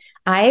is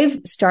I've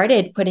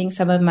started putting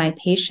some of my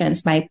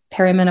patients, my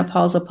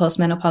perimenopausal,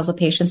 postmenopausal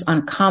patients,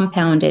 on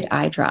compounded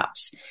eye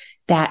drops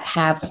that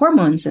have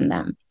hormones in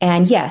them.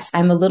 And yes,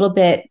 I'm a little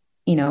bit,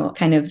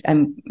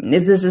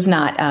 this is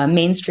not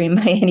mainstream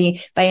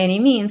by any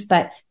means,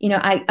 but,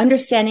 I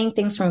understanding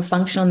things from a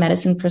functional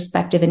medicine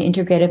perspective and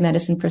integrative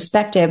medicine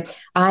perspective,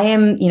 I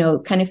am,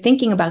 kind of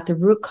thinking about the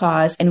root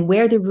cause and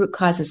where the root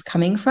cause is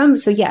coming from.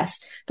 So yes,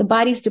 the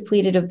body's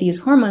depleted of these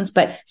hormones,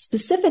 but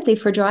specifically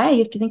for dry eye, you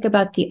have to think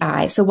about the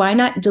eye. So why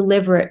not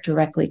deliver it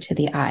directly to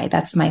the eye?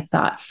 That's my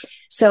thought.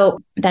 So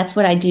that's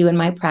what I do in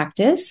my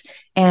practice.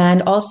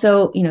 And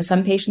also,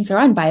 some patients are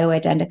on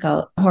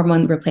bioidentical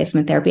hormone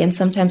replacement therapy, and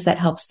sometimes that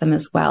helps them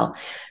as well.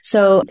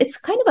 So it's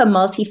kind of a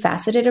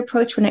multifaceted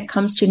approach when it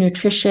comes to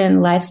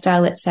nutrition,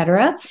 lifestyle, et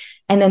cetera.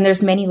 And then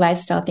there's many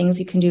lifestyle things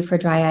you can do for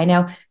dry eye.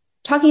 Now,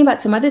 talking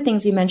about some other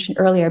things you mentioned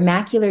earlier,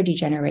 macular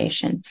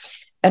degeneration.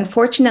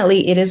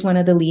 Unfortunately, it is one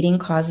of the leading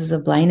causes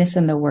of blindness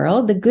in the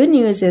world. The good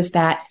news is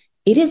that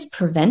it is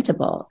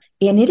preventable,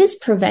 and it is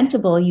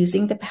preventable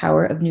using the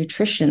power of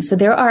nutrition. So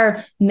there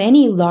are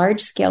many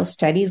large-scale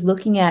studies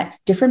looking at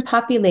different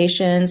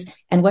populations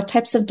and what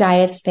types of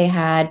diets they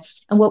had.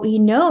 And what we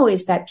know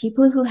is that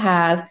people who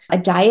have a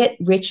diet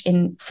rich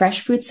in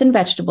fresh fruits and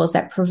vegetables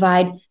that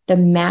provide the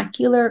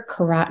macular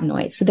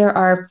carotenoids. So there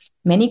are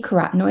many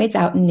carotenoids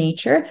out in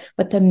nature,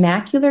 but the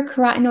macular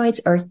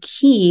carotenoids are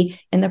key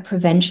in the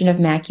prevention of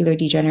macular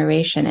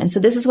degeneration. And so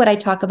this is what I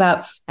talk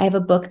about. I have a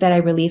book that I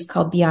released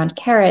called Beyond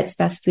Carrots,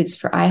 Best Foods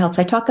for Eye Health.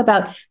 So I talk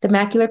about the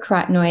macular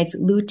carotenoids,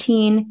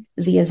 lutein,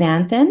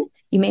 zeaxanthin.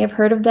 You may have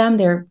heard of them.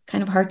 They're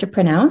kind of hard to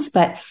pronounce,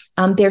 but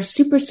they're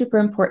super, super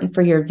important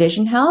for your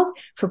vision health,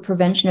 for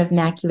prevention of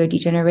macular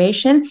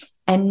degeneration.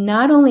 And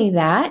not only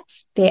that,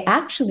 there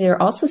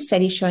are also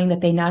studies showing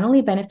that they not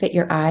only benefit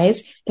your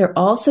eyes, they're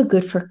also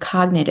good for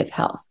cognitive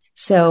health.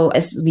 So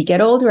as we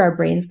get older, our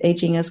brain's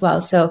aging as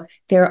well. So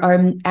there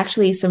are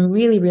actually some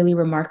really, really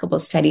remarkable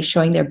studies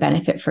showing their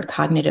benefit for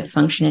cognitive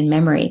function and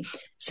memory.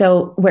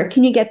 So where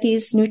can you get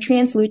these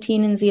nutrients,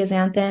 lutein and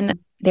zeaxanthin?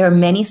 There are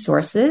many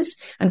sources.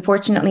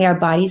 Unfortunately, our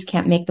bodies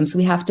can't make them. So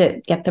we have to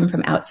get them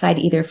from outside,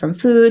 either from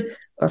food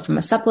or from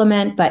a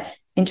supplement. But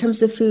in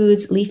terms of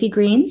foods, leafy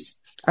greens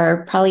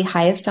are probably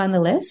highest on the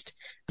list.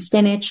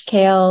 Spinach,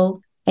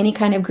 kale, any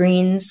kind of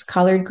greens,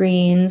 collard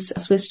greens,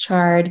 Swiss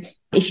chard.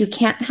 If you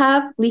can't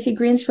have leafy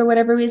greens for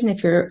whatever reason,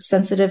 if you're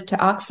sensitive to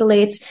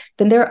oxalates,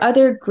 then there are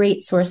other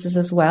great sources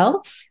as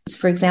well.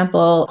 For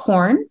example,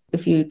 corn,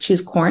 if you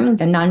choose corn,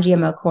 a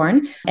non-GMO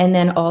corn, and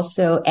then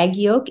also egg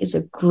yolk is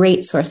a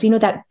great source.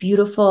 That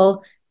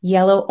beautiful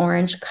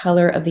yellow-orange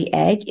color of the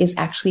egg is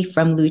actually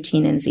from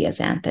lutein and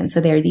zeaxanthin. So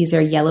these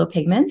are yellow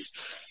pigments.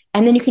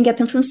 And then you can get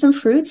them from some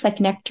fruits like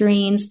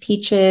nectarines,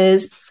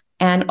 peaches,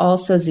 and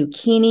also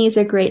zucchini is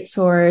a great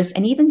source,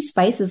 and even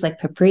spices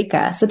like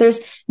paprika. So there's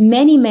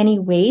many, many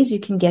ways you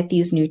can get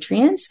these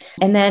nutrients.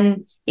 And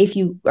then if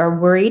you are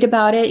worried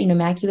about it,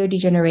 macular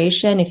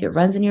degeneration, if it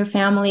runs in your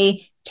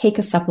family, take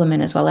a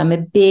supplement as well. I'm a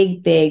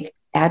big, big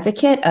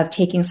advocate of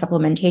taking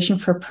supplementation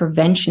for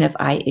prevention of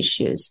eye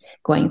issues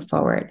going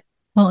forward.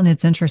 Well, and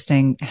it's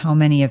interesting how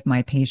many of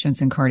my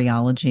patients in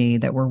cardiology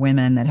that were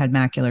women that had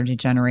macular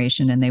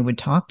degeneration, and they would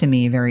talk to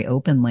me very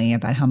openly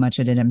about how much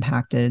it had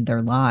impacted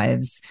their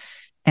lives.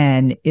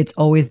 And it's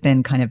always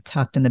been kind of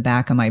tucked in the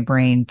back of my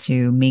brain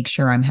to make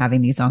sure I'm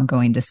having these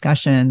ongoing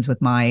discussions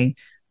with my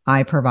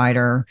eye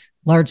provider,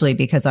 largely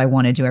because I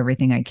want to do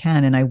everything I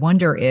can. And I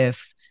wonder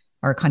if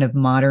our kind of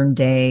modern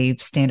day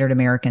standard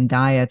American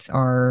diets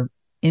are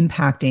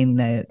impacting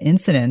the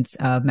incidence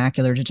of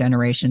macular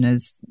degeneration,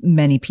 as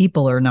many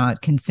people are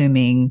not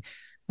consuming,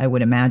 I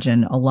would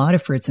imagine, a lot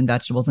of fruits and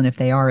vegetables. And if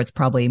they are, it's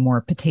probably more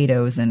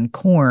potatoes and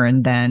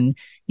corn than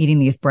eating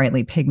these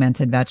brightly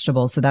pigmented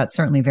vegetables. So that's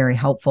certainly very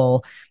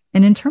helpful.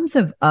 And in terms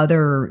of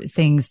other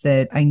things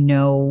that I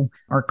know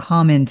are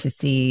common to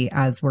see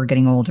as we're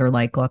getting older,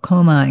 like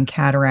glaucoma and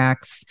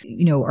cataracts,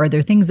 are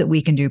there things that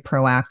we can do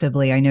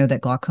proactively? I know that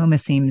glaucoma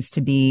seems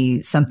to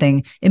be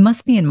something, it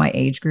must be in my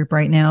age group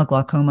right now.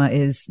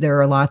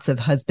 There are lots of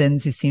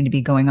husbands who seem to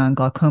be going on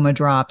glaucoma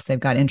drops. They've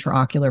got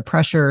intraocular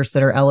pressures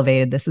that are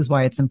elevated. This is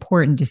why it's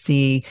important to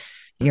see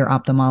your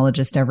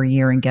ophthalmologist every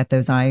year and get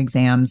those eye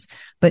exams.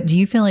 But do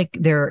you feel like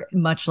they're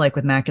much like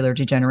with macular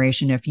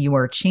degeneration, if you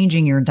are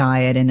changing your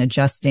diet and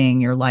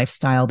adjusting your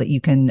lifestyle, that you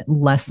can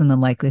lessen the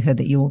likelihood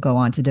that you will go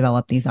on to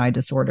develop these eye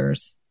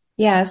disorders?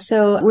 Yeah.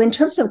 So in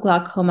terms of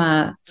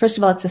glaucoma, first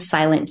of all, it's a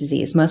silent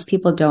disease. Most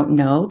people don't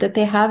know that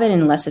they have it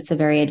unless it's a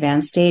very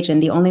advanced stage.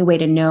 And the only way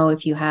to know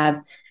if you have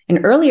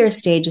an earlier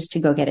stage is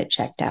to go get it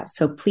checked out.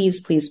 So please,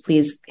 please,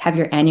 please have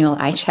your annual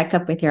eye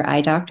checkup with your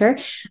eye doctor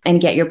and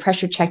get your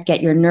pressure checked,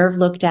 get your nerve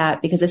looked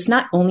at, because it's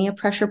not only a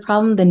pressure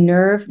problem.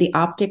 The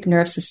optic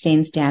nerve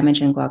sustains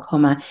damage in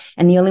glaucoma.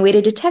 And the only way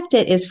to detect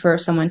it is for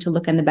someone to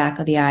look in the back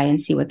of the eye and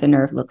see what the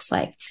nerve looks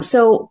like.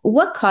 So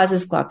what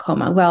causes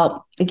glaucoma?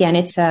 Well, again,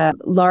 it's a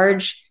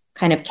large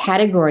kind of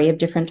category of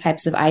different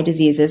types of eye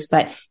diseases.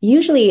 But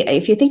usually,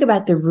 if you think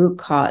about the root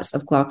cause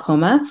of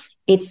glaucoma,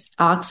 it's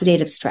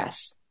oxidative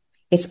stress.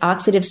 It's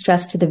oxidative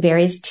stress to the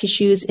various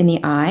tissues in the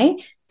eye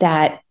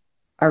that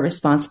are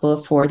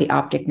responsible for the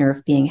optic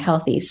nerve being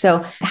healthy.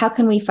 So how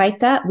can we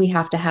fight that? We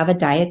have to have a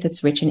diet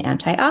that's rich in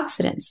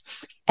antioxidants.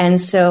 And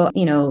so,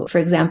 for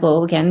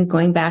example, again,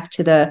 going back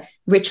to the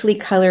richly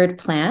colored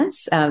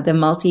plants,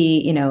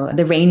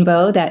 the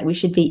rainbow that we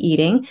should be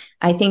eating,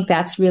 I think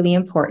that's really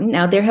important.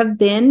 Now,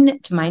 to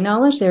my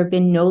knowledge, there have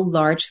been no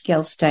large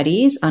scale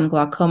studies on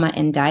glaucoma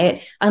and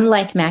diet.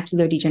 Unlike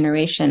macular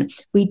degeneration,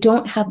 we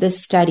don't have the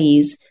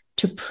studies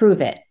to prove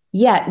it.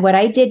 Yet, what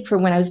I did for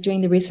when I was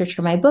doing the research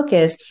for my book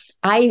is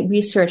I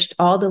researched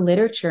all the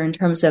literature in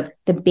terms of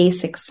the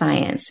basic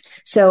science.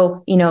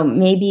 So,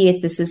 maybe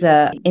if this is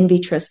a in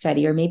vitro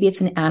study, or maybe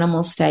it's an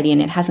animal study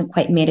and it hasn't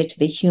quite made it to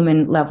the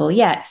human level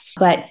yet,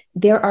 but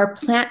there are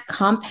plant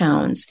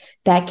compounds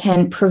that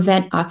can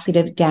prevent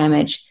oxidative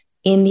damage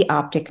in the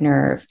optic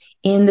nerve,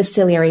 in the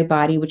ciliary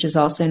body, which is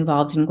also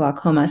involved in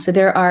glaucoma. So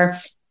there are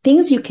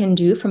things you can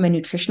do from a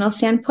nutritional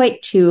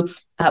standpoint to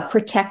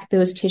protect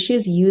those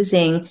tissues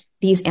using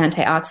these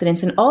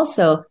antioxidants and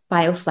also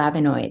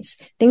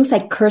bioflavonoids, things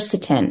like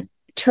quercetin,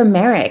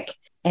 turmeric,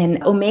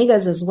 and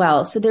omegas as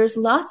well. So there's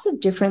lots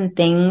of different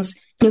things,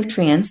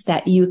 nutrients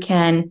that you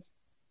can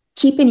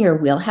keep in your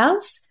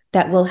wheelhouse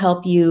that will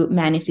help you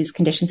manage these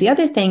conditions. The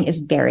other thing is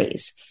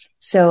berries.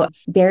 So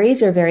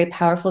berries are very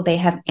powerful. They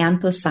have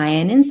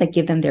anthocyanins that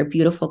give them their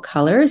beautiful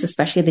colors,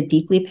 especially the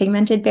deeply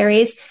pigmented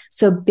berries.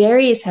 So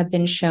berries have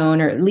been shown,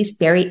 or at least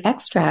berry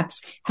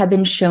extracts have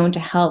been shown to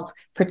help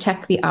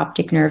protect the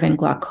optic nerve in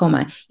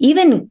glaucoma.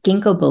 Even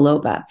ginkgo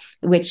biloba,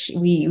 which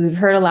we've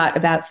heard a lot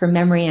about for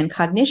memory and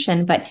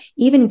cognition, but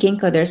even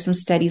ginkgo, there's some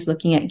studies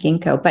looking at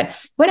ginkgo. But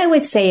what I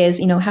would say is,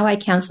 how I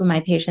counsel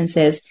my patients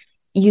is,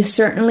 you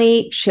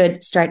certainly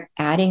should start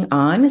adding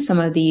on some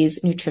of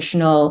these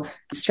nutritional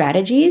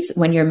strategies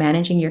when you're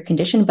managing your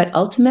condition. But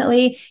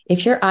ultimately,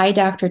 if your eye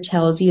doctor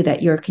tells you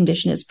that your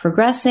condition is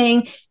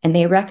progressing and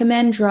they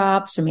recommend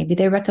drops, or maybe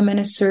they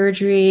recommend a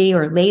surgery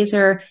or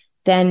laser,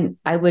 then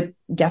I would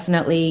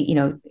definitely,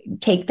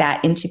 take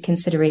that into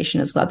consideration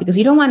as well, because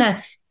you don't want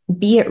to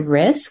be at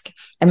risk.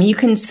 I mean, you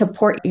can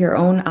support your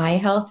own eye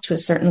health to a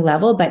certain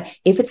level, but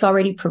if it's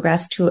already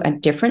progressed to a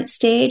different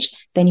stage,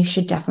 then you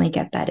should definitely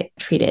get that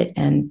treated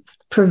and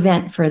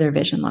prevent further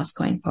vision loss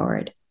going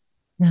forward.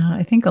 Yeah,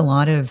 I think a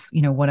lot of,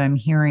 what I'm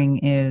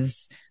hearing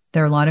is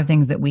there are a lot of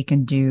things that we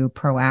can do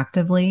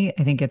proactively.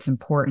 I think it's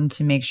important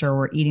to make sure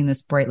we're eating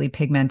this brightly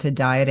pigmented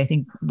diet. I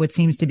think what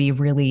seems to be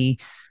really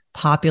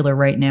popular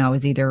right now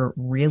is either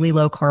really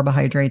low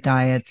carbohydrate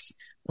diets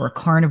or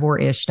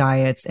carnivore-ish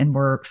diets, and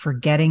we're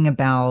forgetting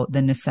about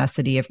the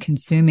necessity of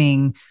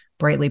consuming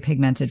brightly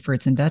pigmented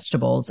fruits and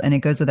vegetables. And it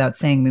goes without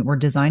saying, we're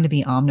designed to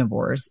be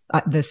omnivores.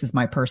 This is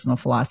my personal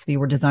philosophy.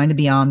 We're designed to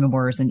be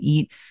omnivores and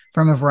eat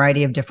from a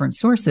variety of different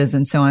sources.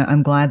 And so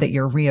I'm glad that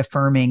you're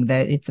reaffirming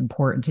that it's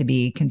important to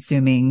be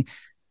consuming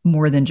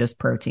more than just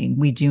protein.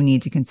 We do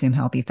need to consume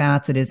healthy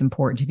fats. It is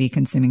important to be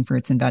consuming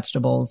fruits and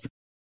vegetables.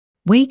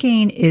 Weight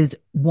gain is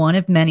one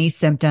of many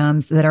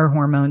symptoms that our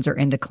hormones are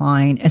in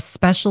decline,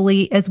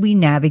 especially as we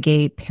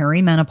navigate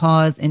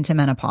perimenopause into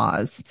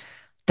menopause.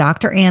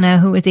 Dr. Anna,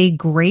 who is a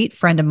great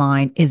friend of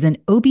mine, is an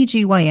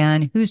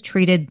OBGYN who's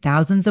treated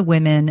thousands of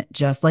women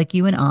just like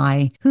you and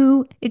I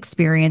who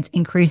experience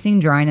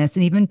increasing dryness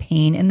and even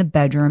pain in the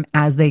bedroom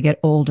as they get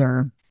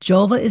older.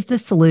 Julva is the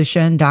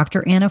solution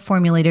Dr. Anna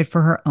formulated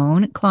for her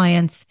own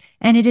clients,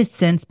 and it has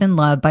since been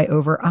loved by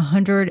over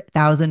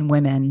 100,000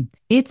 women.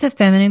 It's a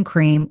feminine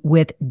cream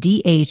with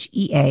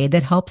DHEA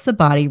that helps the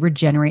body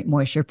regenerate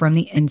moisture from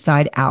the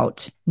inside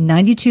out.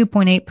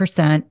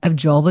 92.8% of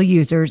Julva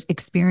users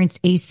experienced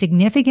a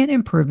significant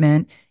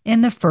improvement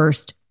in the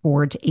first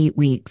 4 to 8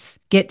 weeks.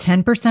 Get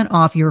 10%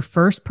 off your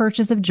first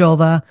purchase of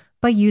Julva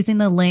by using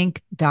the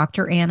link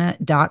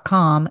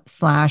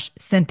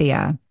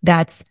dranna.com/Cynthia.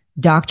 That's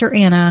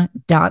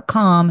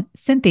dranna.com,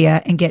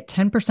 Cynthia, and get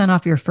 10%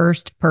 off your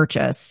first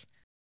purchase.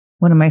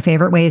 One of my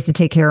favorite ways to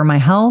take care of my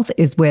health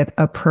is with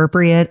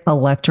appropriate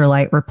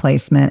electrolyte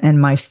replacement, and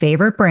my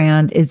favorite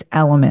brand is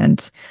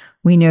Element.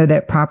 We know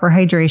that proper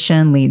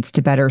hydration leads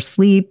to better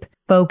sleep,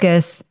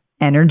 focus,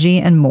 energy,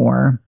 and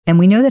more. And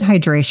we know that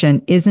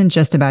hydration isn't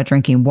just about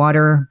drinking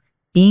water.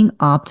 Being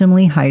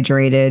optimally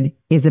hydrated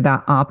is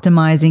about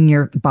optimizing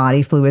your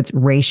body fluids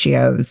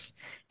ratios.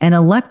 And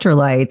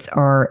electrolytes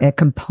are a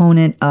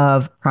component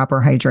of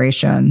proper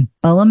hydration.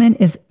 Element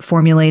is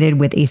formulated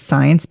with a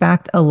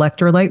science-backed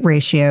electrolyte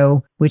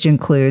ratio, which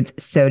includes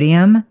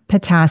sodium,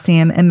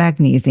 potassium, and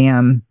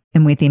magnesium.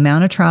 And with the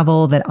amount of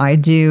travel that I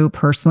do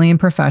personally and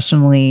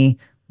professionally,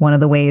 one of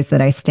the ways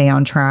that I stay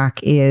on track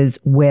is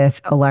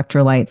with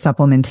electrolyte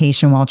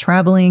supplementation while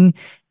traveling.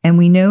 And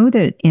we know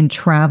that in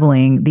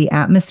traveling, the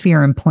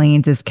atmosphere in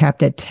planes is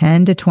kept at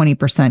 10 to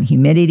 20%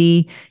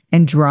 humidity,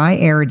 and dry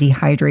air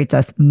dehydrates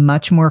us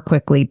much more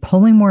quickly,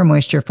 pulling more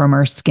moisture from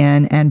our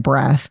skin and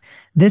breath.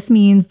 This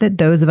means that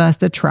those of us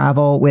that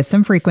travel with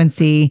some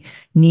frequency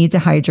need to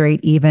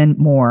hydrate even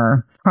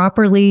more.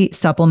 Properly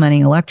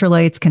supplementing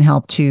electrolytes can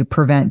help to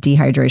prevent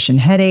dehydration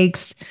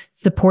headaches,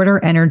 support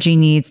our energy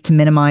needs to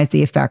minimize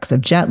the effects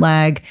of jet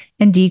lag,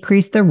 and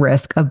decrease the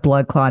risk of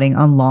blood clotting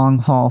on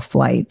long-haul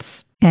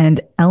flights.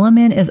 And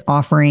Element is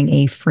offering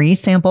a free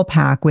sample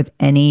pack with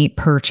any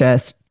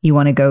purchase. You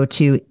want to go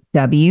to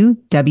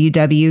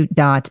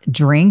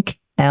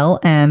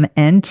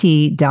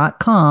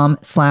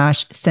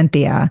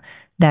www.drinklmnt.com/Cynthia.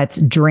 That's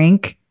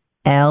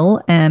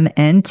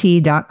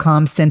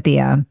drinklmnt.com,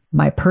 Cynthia.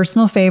 My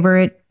personal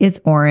favorite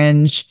is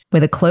orange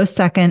with a close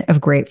second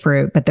of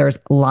grapefruit, but there's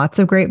lots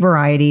of great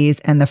varieties,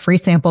 and the free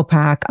sample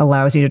pack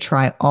allows you to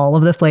try all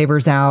of the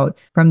flavors out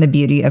from the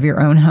beauty of your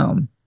own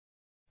home.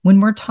 When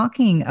we're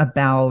talking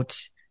about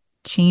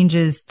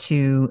changes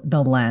to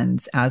the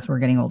lens as we're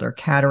getting older,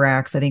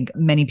 cataracts, I think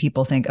many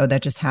people think, oh,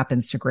 that just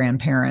happens to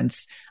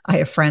grandparents. I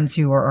have friends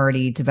who are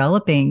already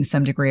developing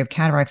some degree of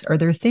cataracts. Are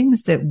there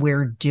things that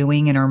we're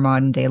doing in our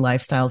modern day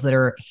lifestyles that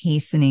are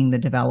hastening the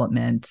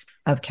development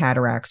of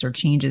cataracts or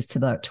changes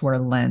to our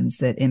lens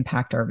that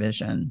impact our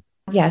vision?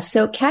 Yeah,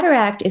 so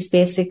cataract is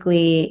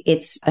basically,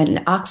 it's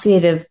an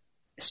oxidative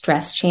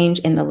stress change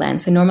in the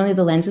lens. So normally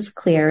the lens is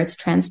clear, it's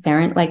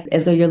transparent, like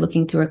as though you're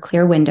looking through a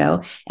clear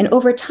window. And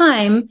over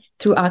time,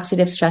 through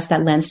oxidative stress,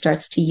 that lens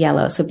starts to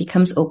yellow. So it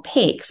becomes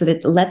opaque. So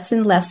that it lets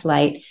in less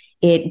light.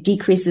 It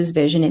decreases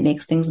vision. It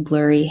makes things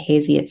blurry,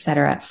 hazy,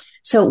 etc.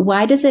 So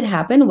why does it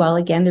happen? Well,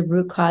 again, the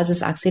root cause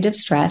is oxidative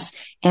stress.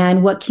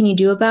 And what can you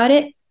do about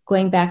it?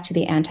 Going back to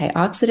the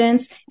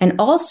antioxidants. And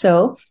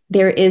also,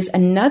 there is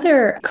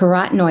another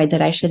carotenoid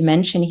that I should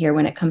mention here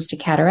when it comes to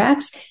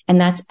cataracts,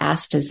 and that's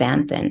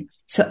astaxanthin.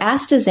 So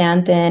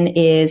astaxanthin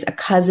is a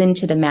cousin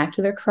to the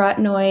macular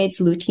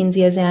carotenoids, lutein,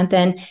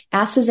 zeaxanthin.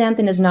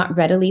 Astaxanthin is not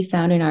readily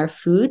found in our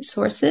food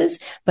sources,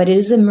 but it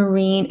is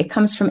it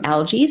comes from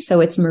algae, so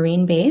it's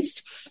marine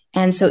based.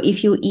 And so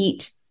if you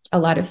eat a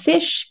lot of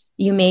fish,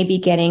 you may be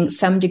getting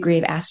some degree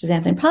of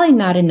astaxanthin, probably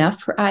not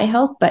enough for eye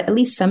health, but at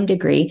least some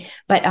degree.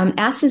 But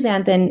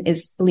astaxanthin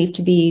is believed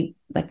to be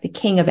like the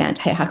king of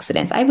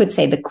antioxidants. I would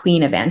say the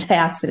queen of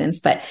antioxidants,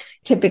 but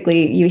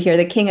typically you hear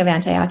the king of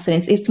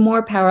antioxidants. It's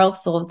more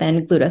powerful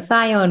than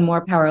glutathione,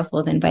 more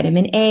powerful than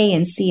vitamin A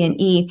and C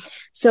and E.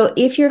 So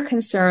if you're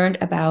concerned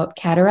about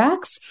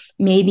cataracts,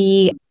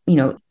 maybe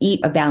eat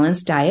a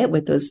balanced diet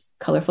with those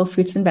colorful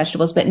fruits and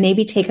vegetables, but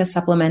maybe take a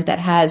supplement that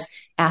has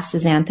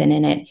astaxanthin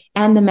in it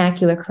and the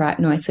macular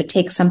carotenoid. So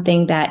take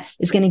something that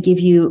is going to give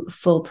you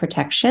full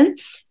protection.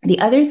 The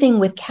other thing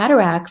with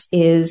cataracts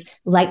is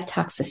light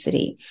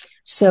toxicity.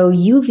 So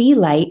UV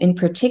light in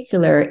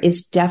particular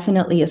is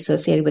definitely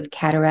associated with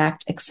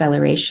cataract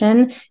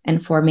acceleration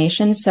and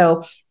formation.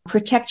 So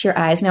protect your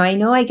eyes. Now, I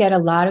know I get a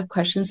lot of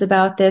questions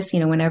about this,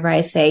 whenever I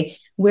say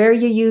wear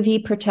your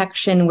UV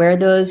protection, wear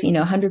those,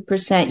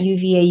 100%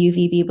 UVA,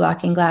 UVB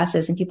blocking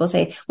glasses. And people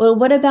say, well,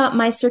 what about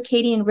my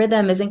circadian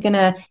rhythm?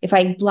 If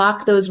I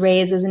block those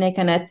rays, isn't it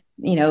going to,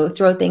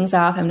 throw things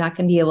off? I'm not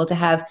going to be able to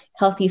have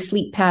healthy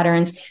sleep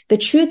patterns. The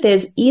truth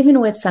is, even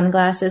with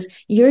sunglasses,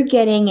 you're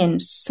getting in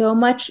so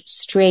much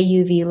stray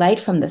UV light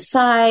from the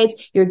sides.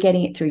 You're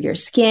getting it through your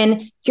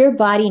skin. Your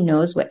body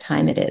knows what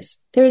time it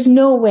is. There's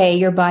no way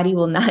your body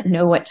will not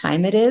know what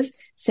time it is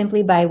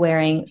simply by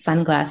wearing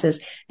sunglasses.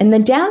 And the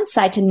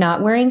downside to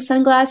not wearing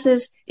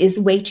sunglasses is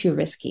way too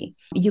risky.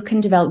 You can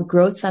develop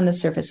growths on the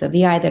surface of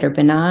the eye that are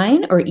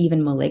benign or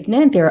even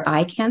malignant. There are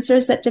eye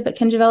cancers that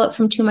can develop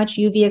from too much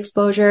UV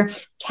exposure,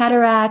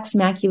 cataracts,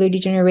 macular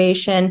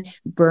degeneration,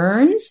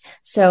 burns.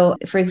 So,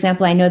 for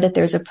example, I know that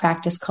there's a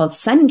practice called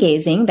sun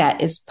gazing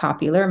that is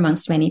popular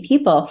amongst many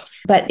people,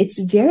 but it's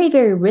very,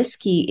 very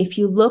risky if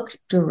you look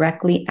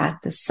directly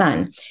at the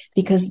sun,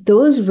 because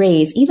those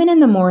rays, even in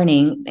the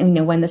morning,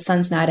 when the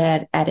sun's not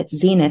at its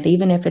zenith,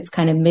 even if it's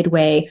kind of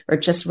midway or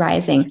just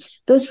rising,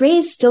 those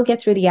rays still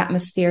get through the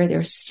atmosphere.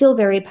 They're still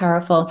very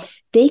powerful.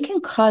 They can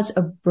cause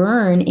a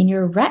burn in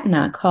your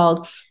retina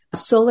called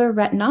solar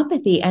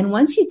retinopathy. And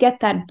once you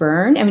get that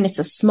burn, it's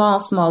a small,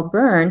 small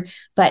burn,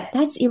 but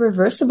that's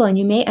irreversible. And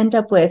you may end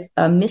up with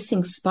a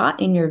missing spot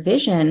in your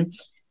vision.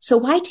 So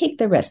why take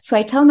the risk? So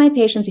I tell my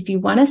patients, if you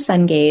want to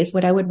sun gaze,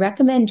 what I would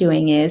recommend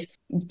doing is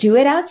do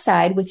it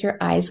outside with your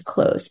eyes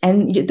closed.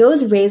 And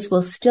those rays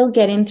will still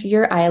get in through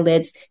your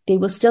eyelids. They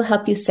will still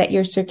help you set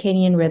your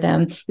circadian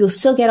rhythm. You'll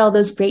still get all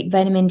those great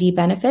vitamin D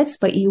benefits,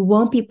 but you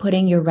won't be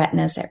putting your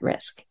retinas at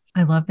risk.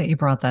 I love that you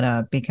brought that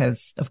up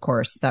because, of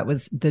course, that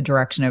was the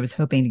direction I was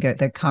hoping to get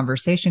the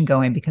conversation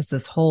going, because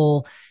this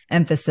whole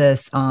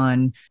emphasis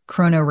on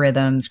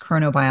chronorhythms,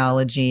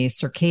 chronobiology,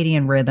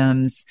 circadian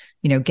rhythms,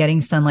 getting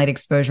sunlight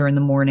exposure in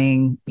the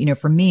morning.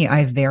 For me,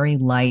 I have very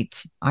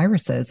light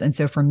irises. And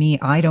so for me,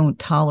 I don't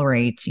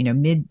tolerate,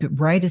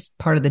 brightest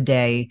part of the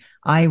day.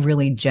 I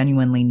really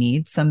genuinely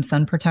need some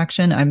sun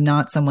protection. I'm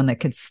not someone that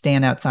could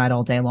stand outside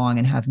all day long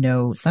and have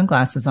no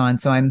sunglasses on.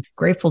 So I'm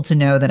grateful to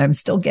know that I'm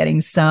still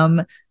getting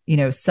some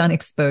sun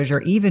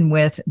exposure, even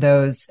with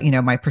those,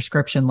 my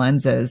prescription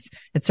lenses.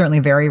 It's certainly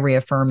very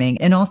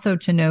reaffirming. And also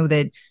to know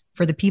that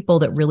for the people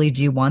that really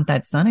do want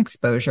that sun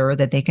exposure,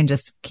 that they can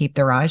just keep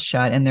their eyes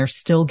shut and they're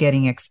still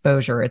getting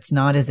exposure. It's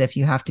not as if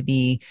you have to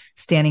be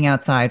standing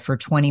outside for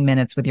 20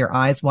 minutes with your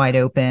eyes wide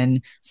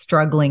open,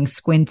 struggling,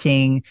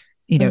 squinting,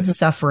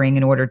 suffering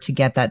in order to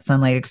get that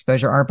sunlight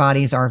exposure. Our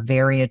bodies are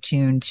very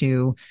attuned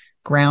to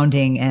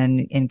grounding and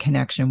in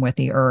connection with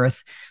the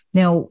earth.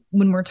 Now,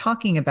 when we're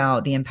talking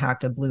about the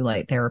impact of blue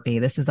light therapy,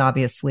 this is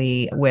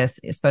obviously with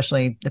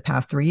especially the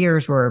past 3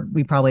 years where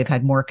we probably have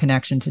had more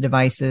connection to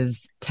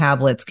devices,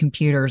 tablets,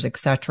 computers, et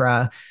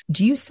cetera.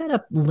 Do you set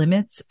up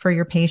limits for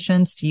your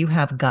patients? Do you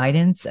have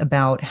guidance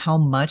about how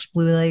much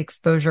blue light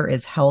exposure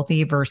is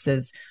healthy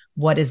versus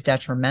what is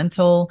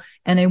detrimental?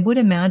 And I would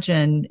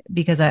imagine,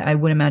 because I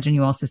would imagine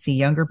you also see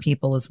younger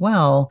people as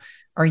well,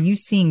 are you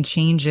seeing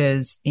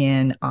changes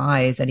in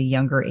eyes at a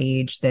younger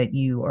age that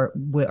you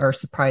are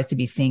surprised to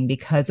be seeing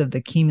because of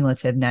the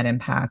cumulative net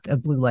impact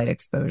of blue light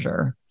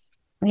exposure?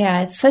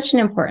 Yeah, it's such an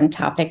important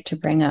topic to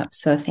bring up.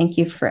 So thank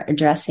you for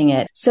addressing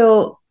it.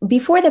 So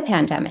before the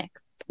pandemic,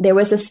 there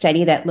was a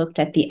study that looked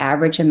at the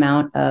average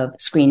amount of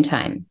screen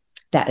time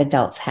that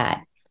adults had.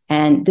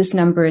 And this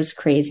number is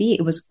crazy.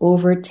 It was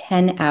over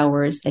 10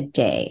 hours a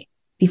day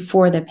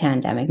before the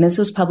pandemic. And this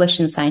was published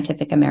in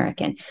Scientific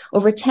American,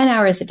 over 10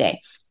 hours a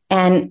day.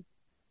 And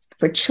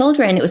for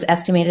children, it was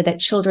estimated that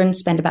children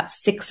spend about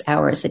 6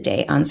 hours a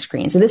day on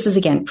screens. So this is,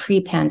 again,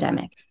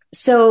 pre-pandemic.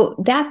 So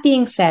that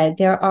being said,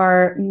 there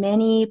are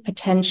many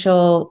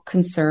potential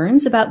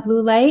concerns about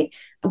blue light.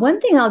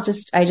 One thing I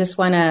just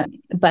want to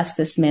bust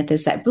this myth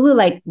is that blue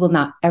light will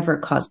not ever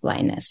cause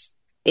blindness.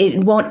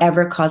 It won't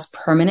ever cause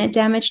permanent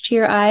damage to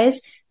your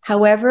eyes.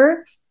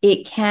 However,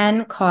 it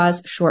can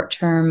cause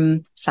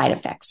short-term side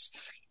effects.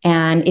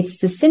 And it's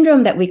the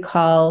syndrome that we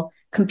call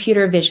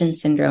computer vision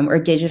syndrome, or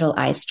digital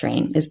eye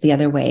strain is the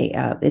other way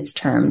it's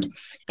termed.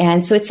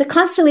 And so it's a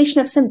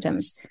constellation of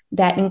symptoms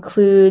that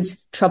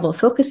includes trouble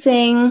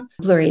focusing,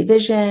 blurry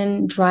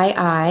vision, dry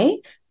eye,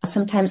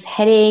 sometimes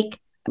headache,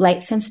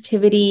 light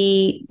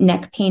sensitivity,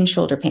 neck pain,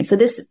 shoulder pain. So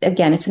this,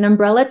 again, it's an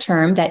umbrella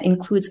term that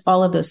includes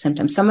all of those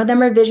symptoms. Some of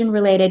them are vision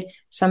related,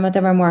 some of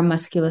them are more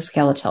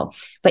musculoskeletal.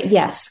 But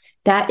yes,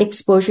 that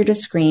exposure to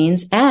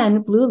screens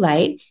and blue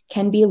light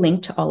can be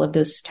linked to all of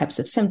those types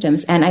of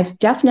symptoms. And I've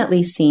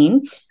definitely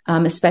seen,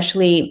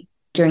 especially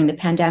during the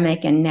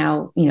pandemic and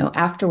now,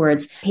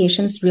 afterwards,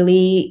 patients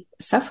really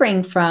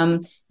suffering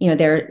from,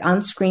 they're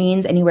on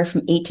screens anywhere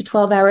from 8 to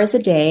 12 hours a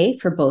day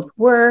for both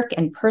work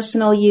and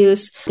personal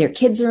use. Their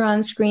kids are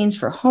on screens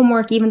for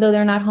homework, even though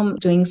they're not home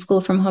doing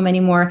school from home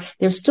anymore.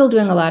 They're still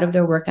doing a lot of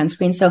their work on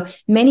screen. So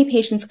many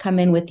patients come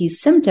in with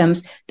these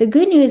symptoms. The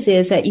good news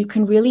is that you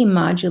can really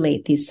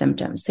modulate these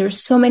symptoms.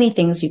 There's so many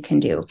things you can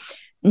do.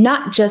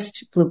 not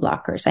just blue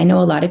blockers. I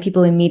know a lot of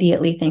people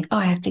immediately think, oh,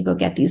 I have to go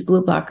get these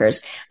blue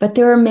blockers, but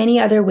there are many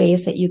other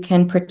ways that you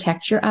can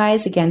protect your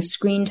eyes against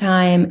screen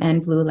time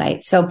and blue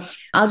light. So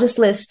I'll just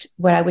list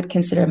what I would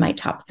consider my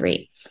top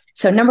 3.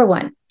 So number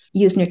 1,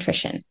 use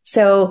nutrition.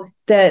 So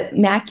the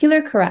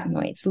macular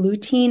carotenoids,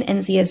 lutein and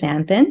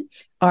zeaxanthin,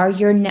 are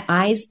your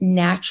eye's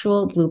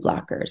natural blue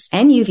blockers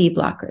and UV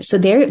blockers. So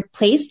they're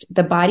placed,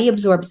 the body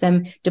absorbs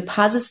them,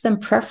 deposits them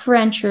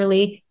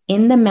preferentially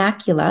in the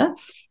macula,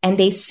 and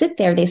they sit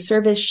there. They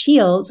serve as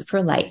shields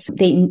for light. So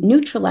they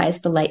neutralize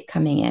the light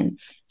coming in.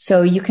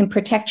 So you can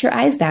protect your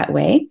eyes that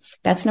way.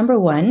 That's number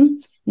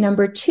 1.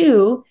 Number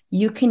 2,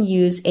 you can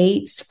use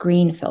a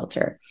screen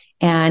filter.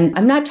 And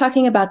I'm not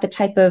talking about the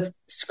type of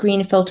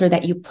screen filter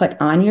that you put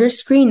on your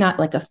screen, not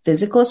like a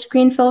physical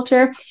screen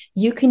filter.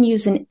 You can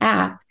use an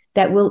app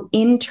that will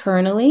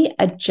internally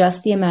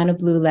adjust the amount of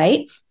blue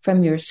light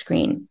from your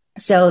screen.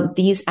 So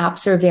these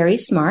apps are very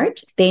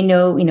smart. They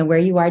know, where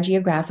you are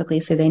geographically.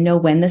 So they know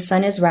when the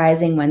sun is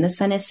rising, when the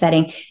sun is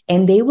setting,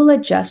 and they will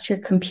adjust your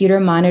computer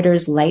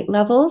monitor's light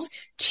levels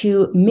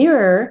to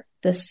mirror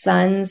the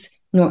sun's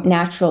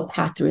natural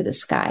path through the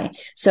sky.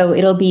 So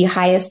it'll be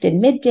highest in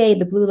midday,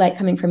 the blue light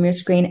coming from your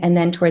screen. And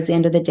then towards the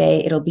end of the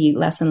day, it'll be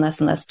less and less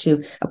and less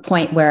to a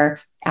point where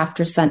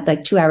after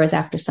like 2 hours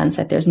after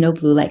sunset, there's no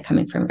blue light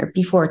coming from, or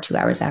before 2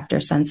 hours after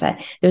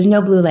sunset, there's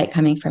no blue light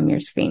coming from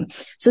your screen.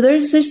 So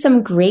there's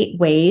some great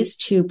ways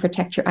to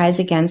protect your eyes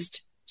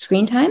against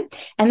screen time.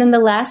 And then the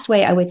last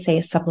way I would say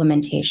is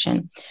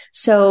supplementation.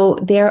 So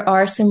there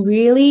are some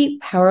really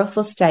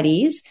powerful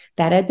studies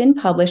that have been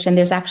published, and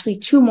there's actually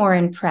 2 more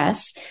in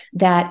press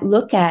that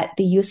look at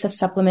the use of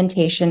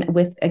supplementation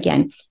with,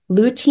 again,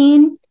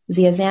 lutein,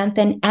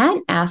 zeaxanthin,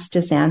 and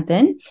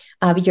astaxanthin,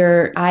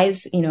 your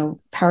eyes,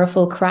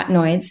 powerful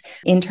carotenoids,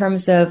 in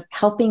terms of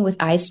helping with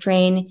eye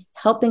strain,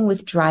 helping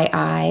with dry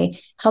eye,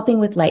 helping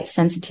with light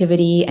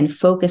sensitivity and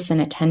focus and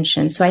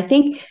attention. So I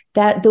think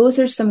that those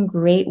are some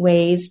great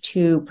ways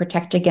to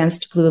protect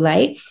against blue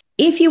light.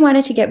 If you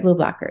wanted to get blue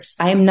blockers,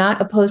 I am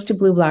not opposed to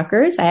blue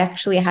blockers. I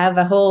actually have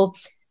a whole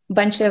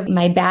bunch of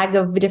my bag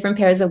of different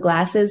pairs of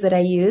glasses that I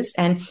use.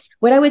 And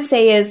what I would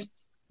say is,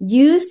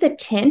 use the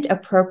tint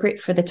appropriate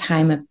for the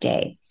time of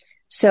day.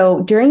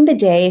 So during the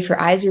day, if your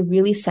eyes are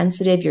really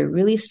sensitive, you're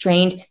really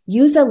strained,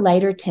 use a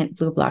lighter tint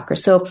blue blocker.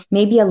 So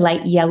maybe a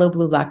light yellow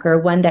blue blocker,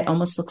 one that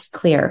almost looks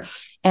clear.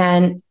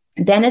 And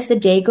then as the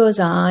day goes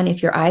on,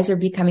 if your eyes are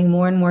becoming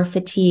more and more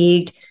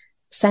fatigued,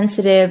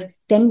 sensitive,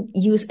 then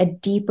use a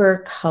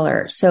deeper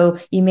color. So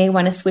you may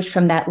want to switch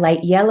from that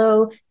light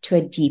yellow to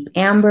a deep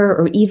amber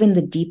or even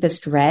the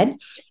deepest red.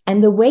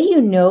 And the way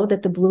you know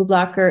that the blue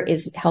blocker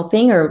is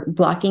helping or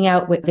blocking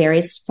out with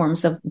various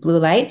forms of blue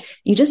light,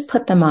 you just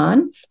put them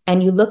on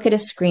and you look at a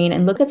screen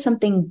and look at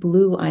something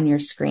blue on your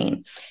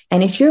screen.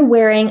 And if you're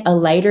wearing a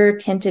lighter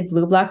tinted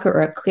blue blocker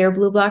or a clear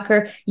blue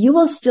blocker, you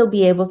will still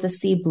be able to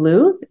see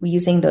blue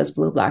using those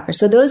blue blockers.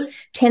 So those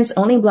tints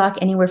only block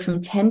anywhere from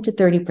 10 to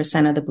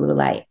 30% of the blue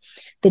light.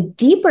 The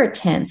deeper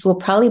tints will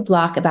probably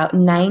block about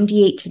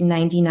 98 to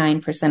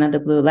 99% of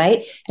the blue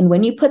light. And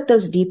when you put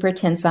those deeper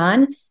tints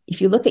on, if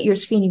you look at your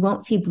screen, you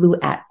won't see blue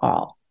at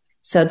all.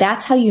 So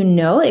that's how you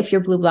know if your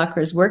blue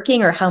blocker is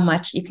working, or how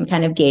much you can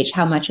kind of gauge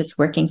how much it's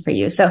working for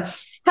you. So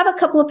have a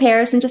couple of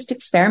pairs and just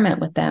experiment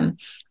with them.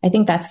 I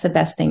think that's the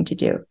best thing to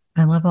do.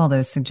 I love all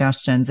those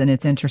suggestions. And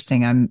it's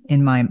interesting.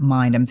 In my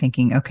mind, I'm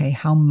thinking, okay,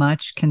 how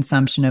much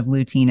consumption of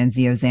lutein and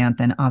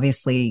zeaxanthin?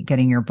 Obviously,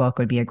 getting your book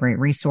would be a great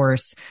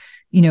resource.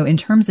 In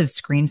terms of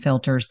screen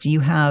filters, do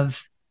you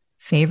have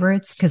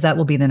favorites? Because that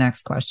will be the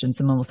next question.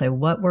 Someone will say,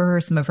 what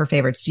were some of her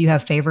favorites? Do you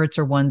have favorites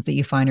or ones that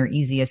you find are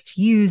easiest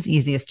to use,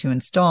 easiest to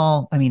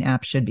install? I mean,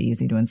 apps should be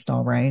easy to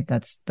install, right?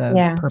 That's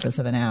the purpose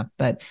of an app.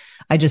 But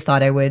I just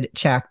thought I would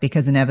check,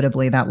 because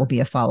inevitably that will be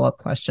a follow-up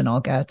question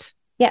I'll get.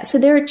 Yeah, so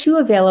there are 2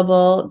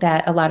 available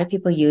that a lot of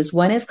people use.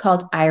 One is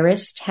called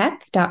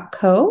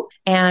iristech.co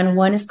and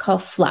one is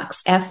called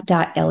Flux,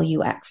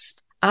 F.lux.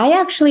 I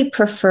actually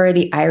prefer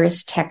the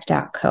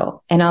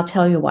iristech.co, and I'll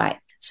tell you why.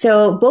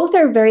 So both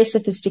are very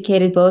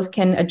sophisticated. Both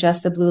can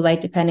adjust the blue light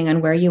depending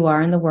on where you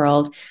are in the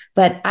world.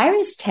 But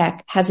Iris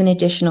Tech has an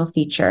additional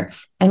feature.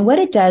 And what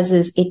it does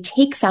is it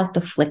takes out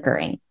the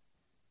flickering.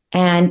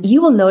 And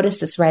you will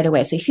notice this right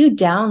away. So if you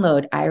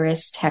download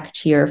Iris Tech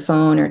to your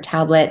phone or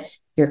tablet,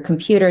 your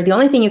computer, the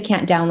only thing you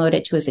can't download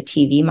it to is a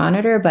TV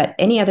monitor, but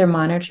any other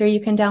monitor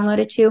you can download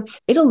it to,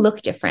 it'll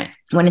look different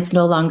when it's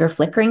no longer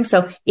flickering.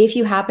 So if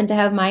you happen to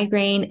have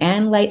migraine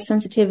and light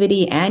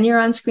sensitivity and you're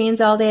on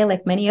screens all day,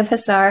 like many of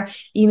us are,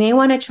 you may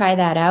want to try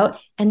that out.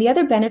 And the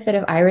other benefit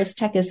of Iris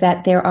Tech is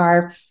that there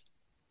are,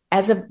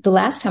 as of the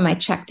last time I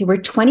checked, there were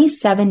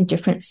 27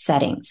 different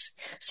settings.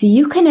 So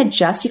you can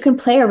adjust, you can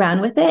play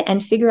around with it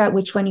and figure out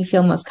which one you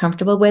feel most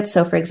comfortable with.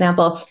 So for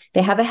example,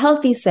 they have a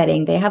healthy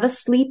setting, they have a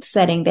sleep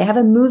setting, they have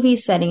a movie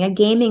setting, a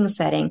gaming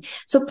setting.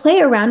 So play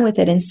around with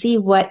it and see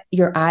what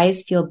your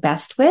eyes feel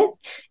best with.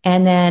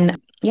 And then,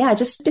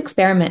 just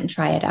experiment and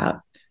try it out.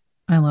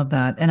 I love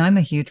that. And I'm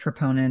a huge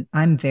proponent.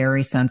 I'm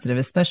very sensitive,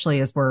 especially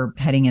as we're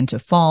heading into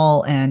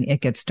fall and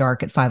it gets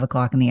dark at 5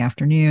 o'clock in the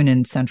afternoon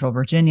in Central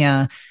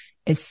Virginia.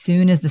 As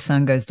soon as the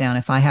sun goes down,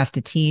 if I have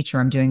to teach or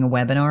I'm doing a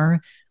webinar,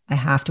 I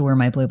have to wear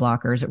my blue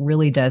blockers. It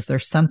really does.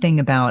 There's something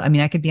about, I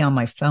mean, I could be on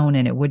my phone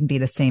and it wouldn't be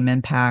the same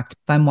impact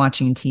if I'm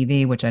watching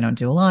TV, which I don't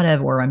do a lot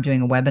of, or I'm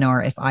doing a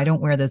webinar. If I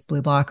don't wear those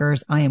blue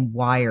blockers, I am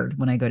wired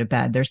when I go to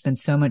bed. There's been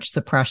so much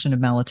suppression of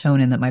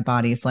melatonin that my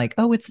body is like,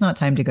 oh, it's not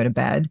time to go to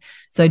bed.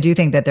 So I do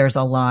think that there's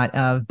a lot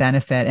of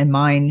benefit, and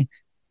mine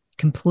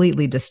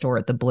completely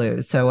distort the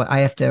blues. So I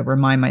have to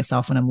remind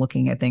myself when I'm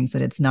looking at things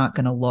that it's not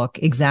going to look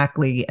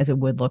exactly as it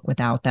would look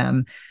without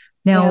them.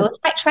 Yeah, Now, well,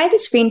 try the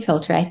screen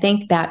filter. I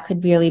think that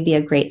could really be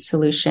a great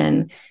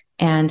solution.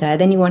 And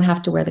then you won't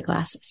have to wear the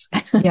glasses.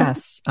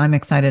 yes, I'm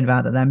excited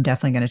about it. I'm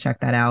definitely going to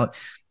check that out.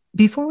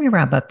 Before we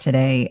wrap up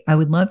today, I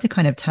would love to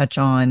kind of touch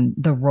on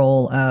the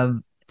role of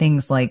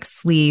things like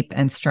sleep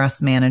and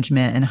stress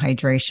management and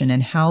hydration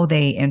and how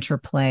they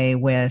interplay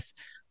with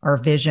our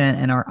vision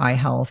and our eye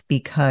health,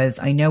 because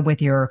I know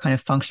with your kind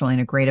of functional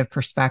integrative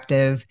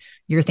perspective,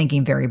 you're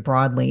thinking very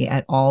broadly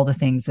at all the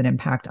things that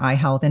impact eye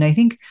health. And I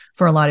think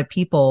for a lot of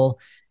people,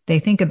 they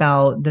think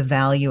about the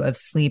value of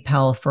sleep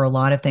health for a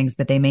lot of things,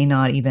 but they may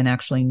not even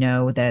actually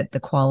know that the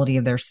quality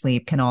of their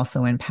sleep can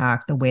also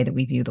impact the way that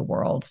we view the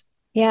world.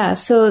 Yeah,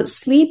 so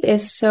sleep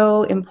is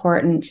so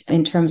important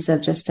in terms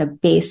of just a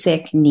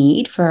basic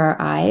need for our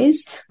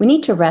eyes. We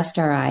need to rest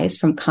our eyes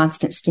from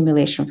constant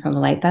stimulation from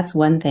light. That's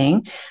one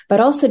thing. But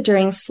also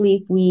during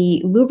sleep,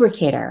 we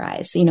lubricate our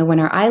eyes. You know, when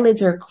our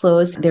eyelids are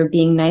closed, they're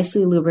being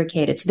nicely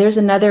lubricated. So there's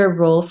another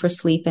role for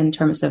sleep in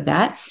terms of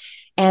that.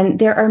 And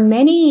there are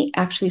many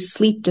actually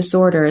sleep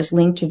disorders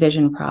linked to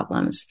vision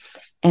problems.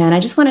 And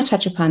I just want to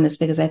touch upon this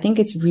because I think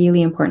it's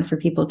really important for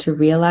people to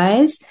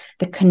realize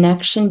the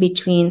connection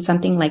between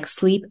something like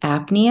sleep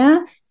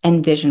apnea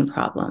and vision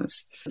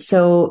problems.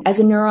 So as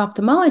a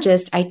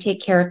neuro-ophthalmologist, I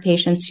take care of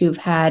patients who've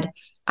had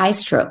eye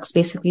strokes,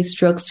 basically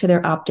strokes to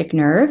their optic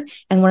nerve.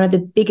 And one of the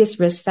biggest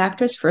risk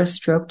factors for a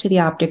stroke to the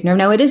optic nerve,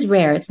 now it is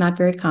rare, it's not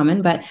very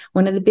common, but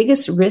one of the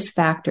biggest risk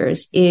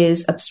factors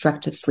is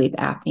obstructive sleep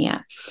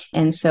apnea.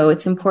 And so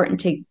it's important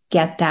to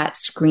get that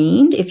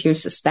screened if you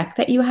suspect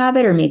that you have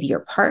it, or maybe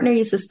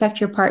you suspect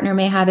your partner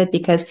may have it,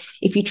 because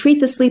if you treat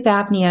the sleep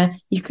apnea,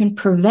 you can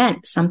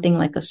prevent something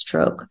like a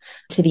stroke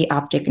to the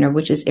optic nerve,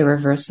 which is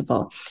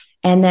irreversible.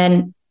 And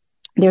then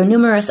there are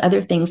numerous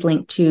other things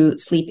linked to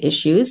sleep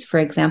issues. For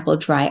example,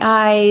 dry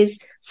eyes,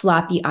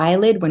 floppy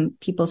eyelid. When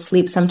people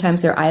sleep,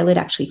 sometimes their eyelid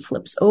actually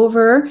flips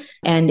over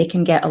and they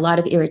can get a lot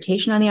of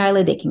irritation on the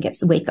eyelid. They can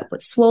wake up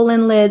with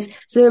swollen lids.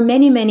 So there are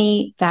many,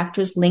 many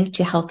factors linked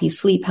to healthy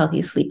sleep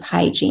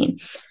hygiene.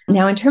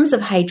 Now, in terms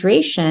of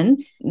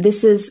hydration,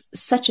 this is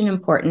such an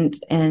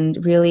important and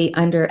really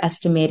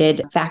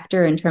underestimated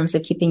factor in terms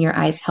of keeping your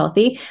eyes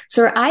healthy.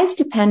 So our eyes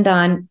depend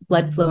on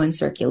blood flow and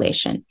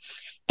circulation,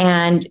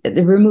 and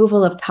the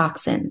removal of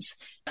toxins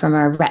from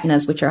our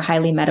retinas, which are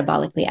highly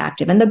metabolically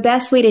active. And the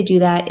best way to do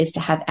that is to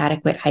have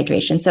adequate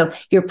hydration. So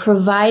if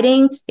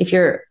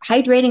you're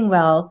hydrating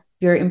well,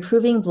 you're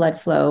improving blood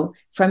flow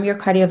from your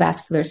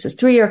cardiovascular system,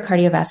 through your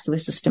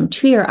cardiovascular system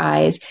to your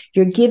eyes.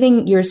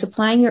 You're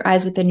supplying your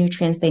eyes with the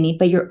nutrients they need,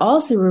 but you're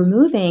also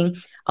removing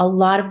a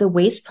lot of the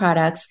waste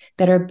products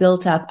that are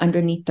built up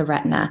underneath the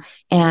retina.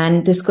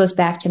 And this goes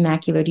back to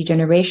macular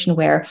degeneration,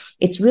 where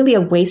it's really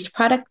a waste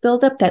product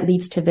buildup that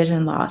leads to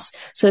vision loss.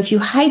 So if you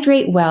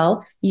hydrate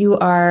well, you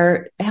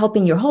are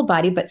helping your whole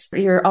body, but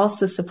you're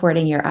also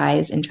supporting your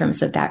eyes in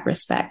terms of that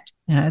respect.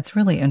 Yeah, it's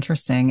really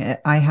interesting.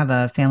 I have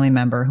a family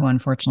member who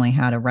unfortunately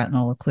had a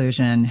retinal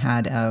occlusion,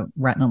 had a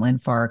retinal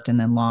infarct, and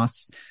then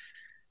lost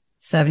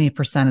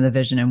 70% of the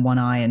vision in one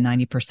eye and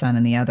 90%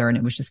 in the other. And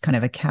it was just kind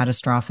of a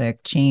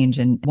catastrophic change.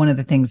 And one of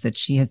the things that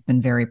she has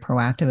been very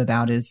proactive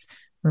about is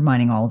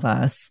reminding all of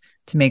us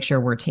to make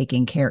sure we're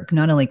taking care,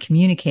 not only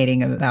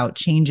communicating about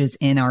changes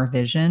in our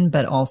vision,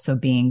 but also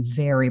being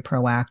very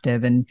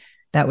proactive. And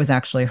that was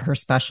actually her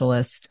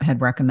specialist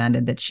had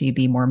recommended that she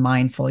be more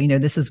mindful. You know,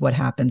 this is what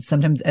happens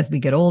sometimes as we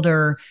get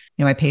older.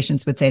 You know, my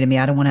patients would say to me,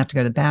 I don't want to have to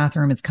go to the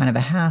bathroom. It's kind of a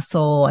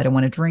hassle. I don't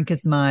want to drink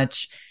as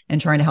much, and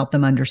trying to help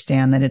them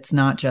understand that it's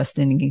not just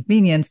an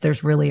inconvenience.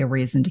 There's really a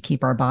reason to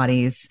keep our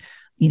bodies,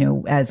 you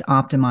know, as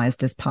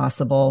optimized as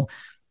possible.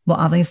 Well,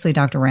 obviously,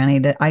 Dr. Rani,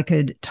 that I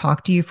could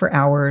talk to you for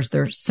hours.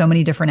 There's so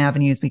many different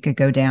avenues we could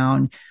go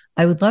down.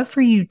 I would love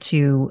for you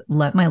to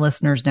let my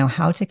listeners know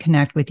how to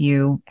connect with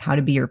you, how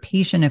to be your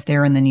patient if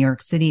they're in the New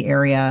York City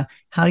area,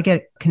 how to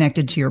get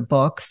connected to your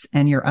books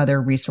and your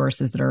other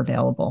resources that are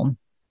available.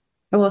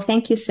 Well,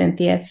 thank you,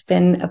 Cynthia. It's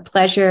been a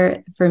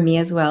pleasure for me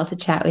as well to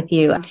chat with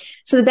you.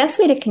 So the best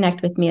way to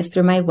connect with me is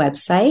through my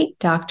website,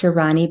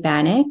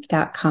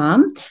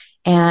 drranibanik.com.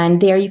 And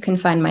there you can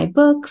find my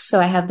books. So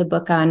I have the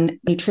book on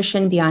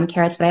nutrition beyond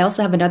carrots, but I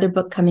also have another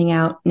book coming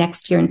out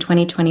next year in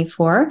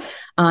 2024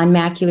 on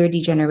macular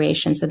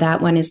degeneration. So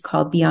that one is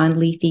called Beyond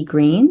Leafy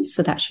Greens.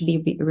 So that should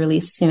be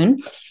released soon.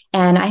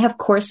 And I have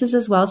courses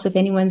as well. So if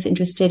anyone's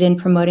interested in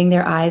promoting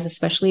their eyes,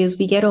 especially as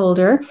we get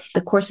older, the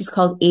course is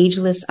called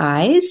Ageless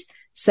Eyes.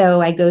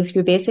 So I go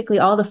through basically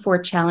all the 4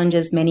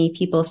 challenges many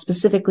people,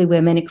 specifically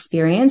women,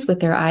 experience with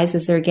their eyes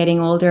as they're getting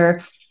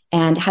older,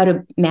 and how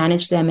to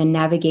manage them and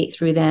navigate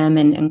through them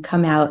and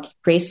come out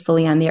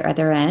gracefully on the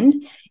other end.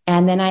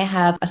 And then I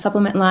have a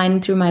supplement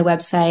line through my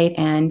website,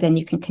 and then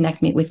you can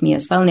connect with me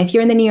as well. And if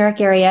you're in the New York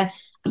area,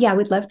 I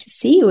would love to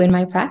see you in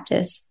my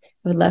practice.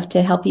 I would love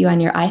to help you on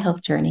your eye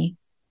health journey.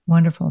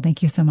 Wonderful.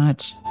 Thank you so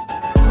much.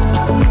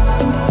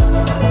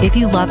 If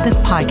you love this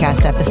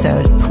podcast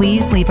episode,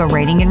 please leave a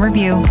rating and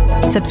review,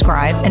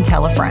 subscribe, and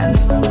tell a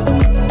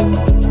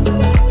friend.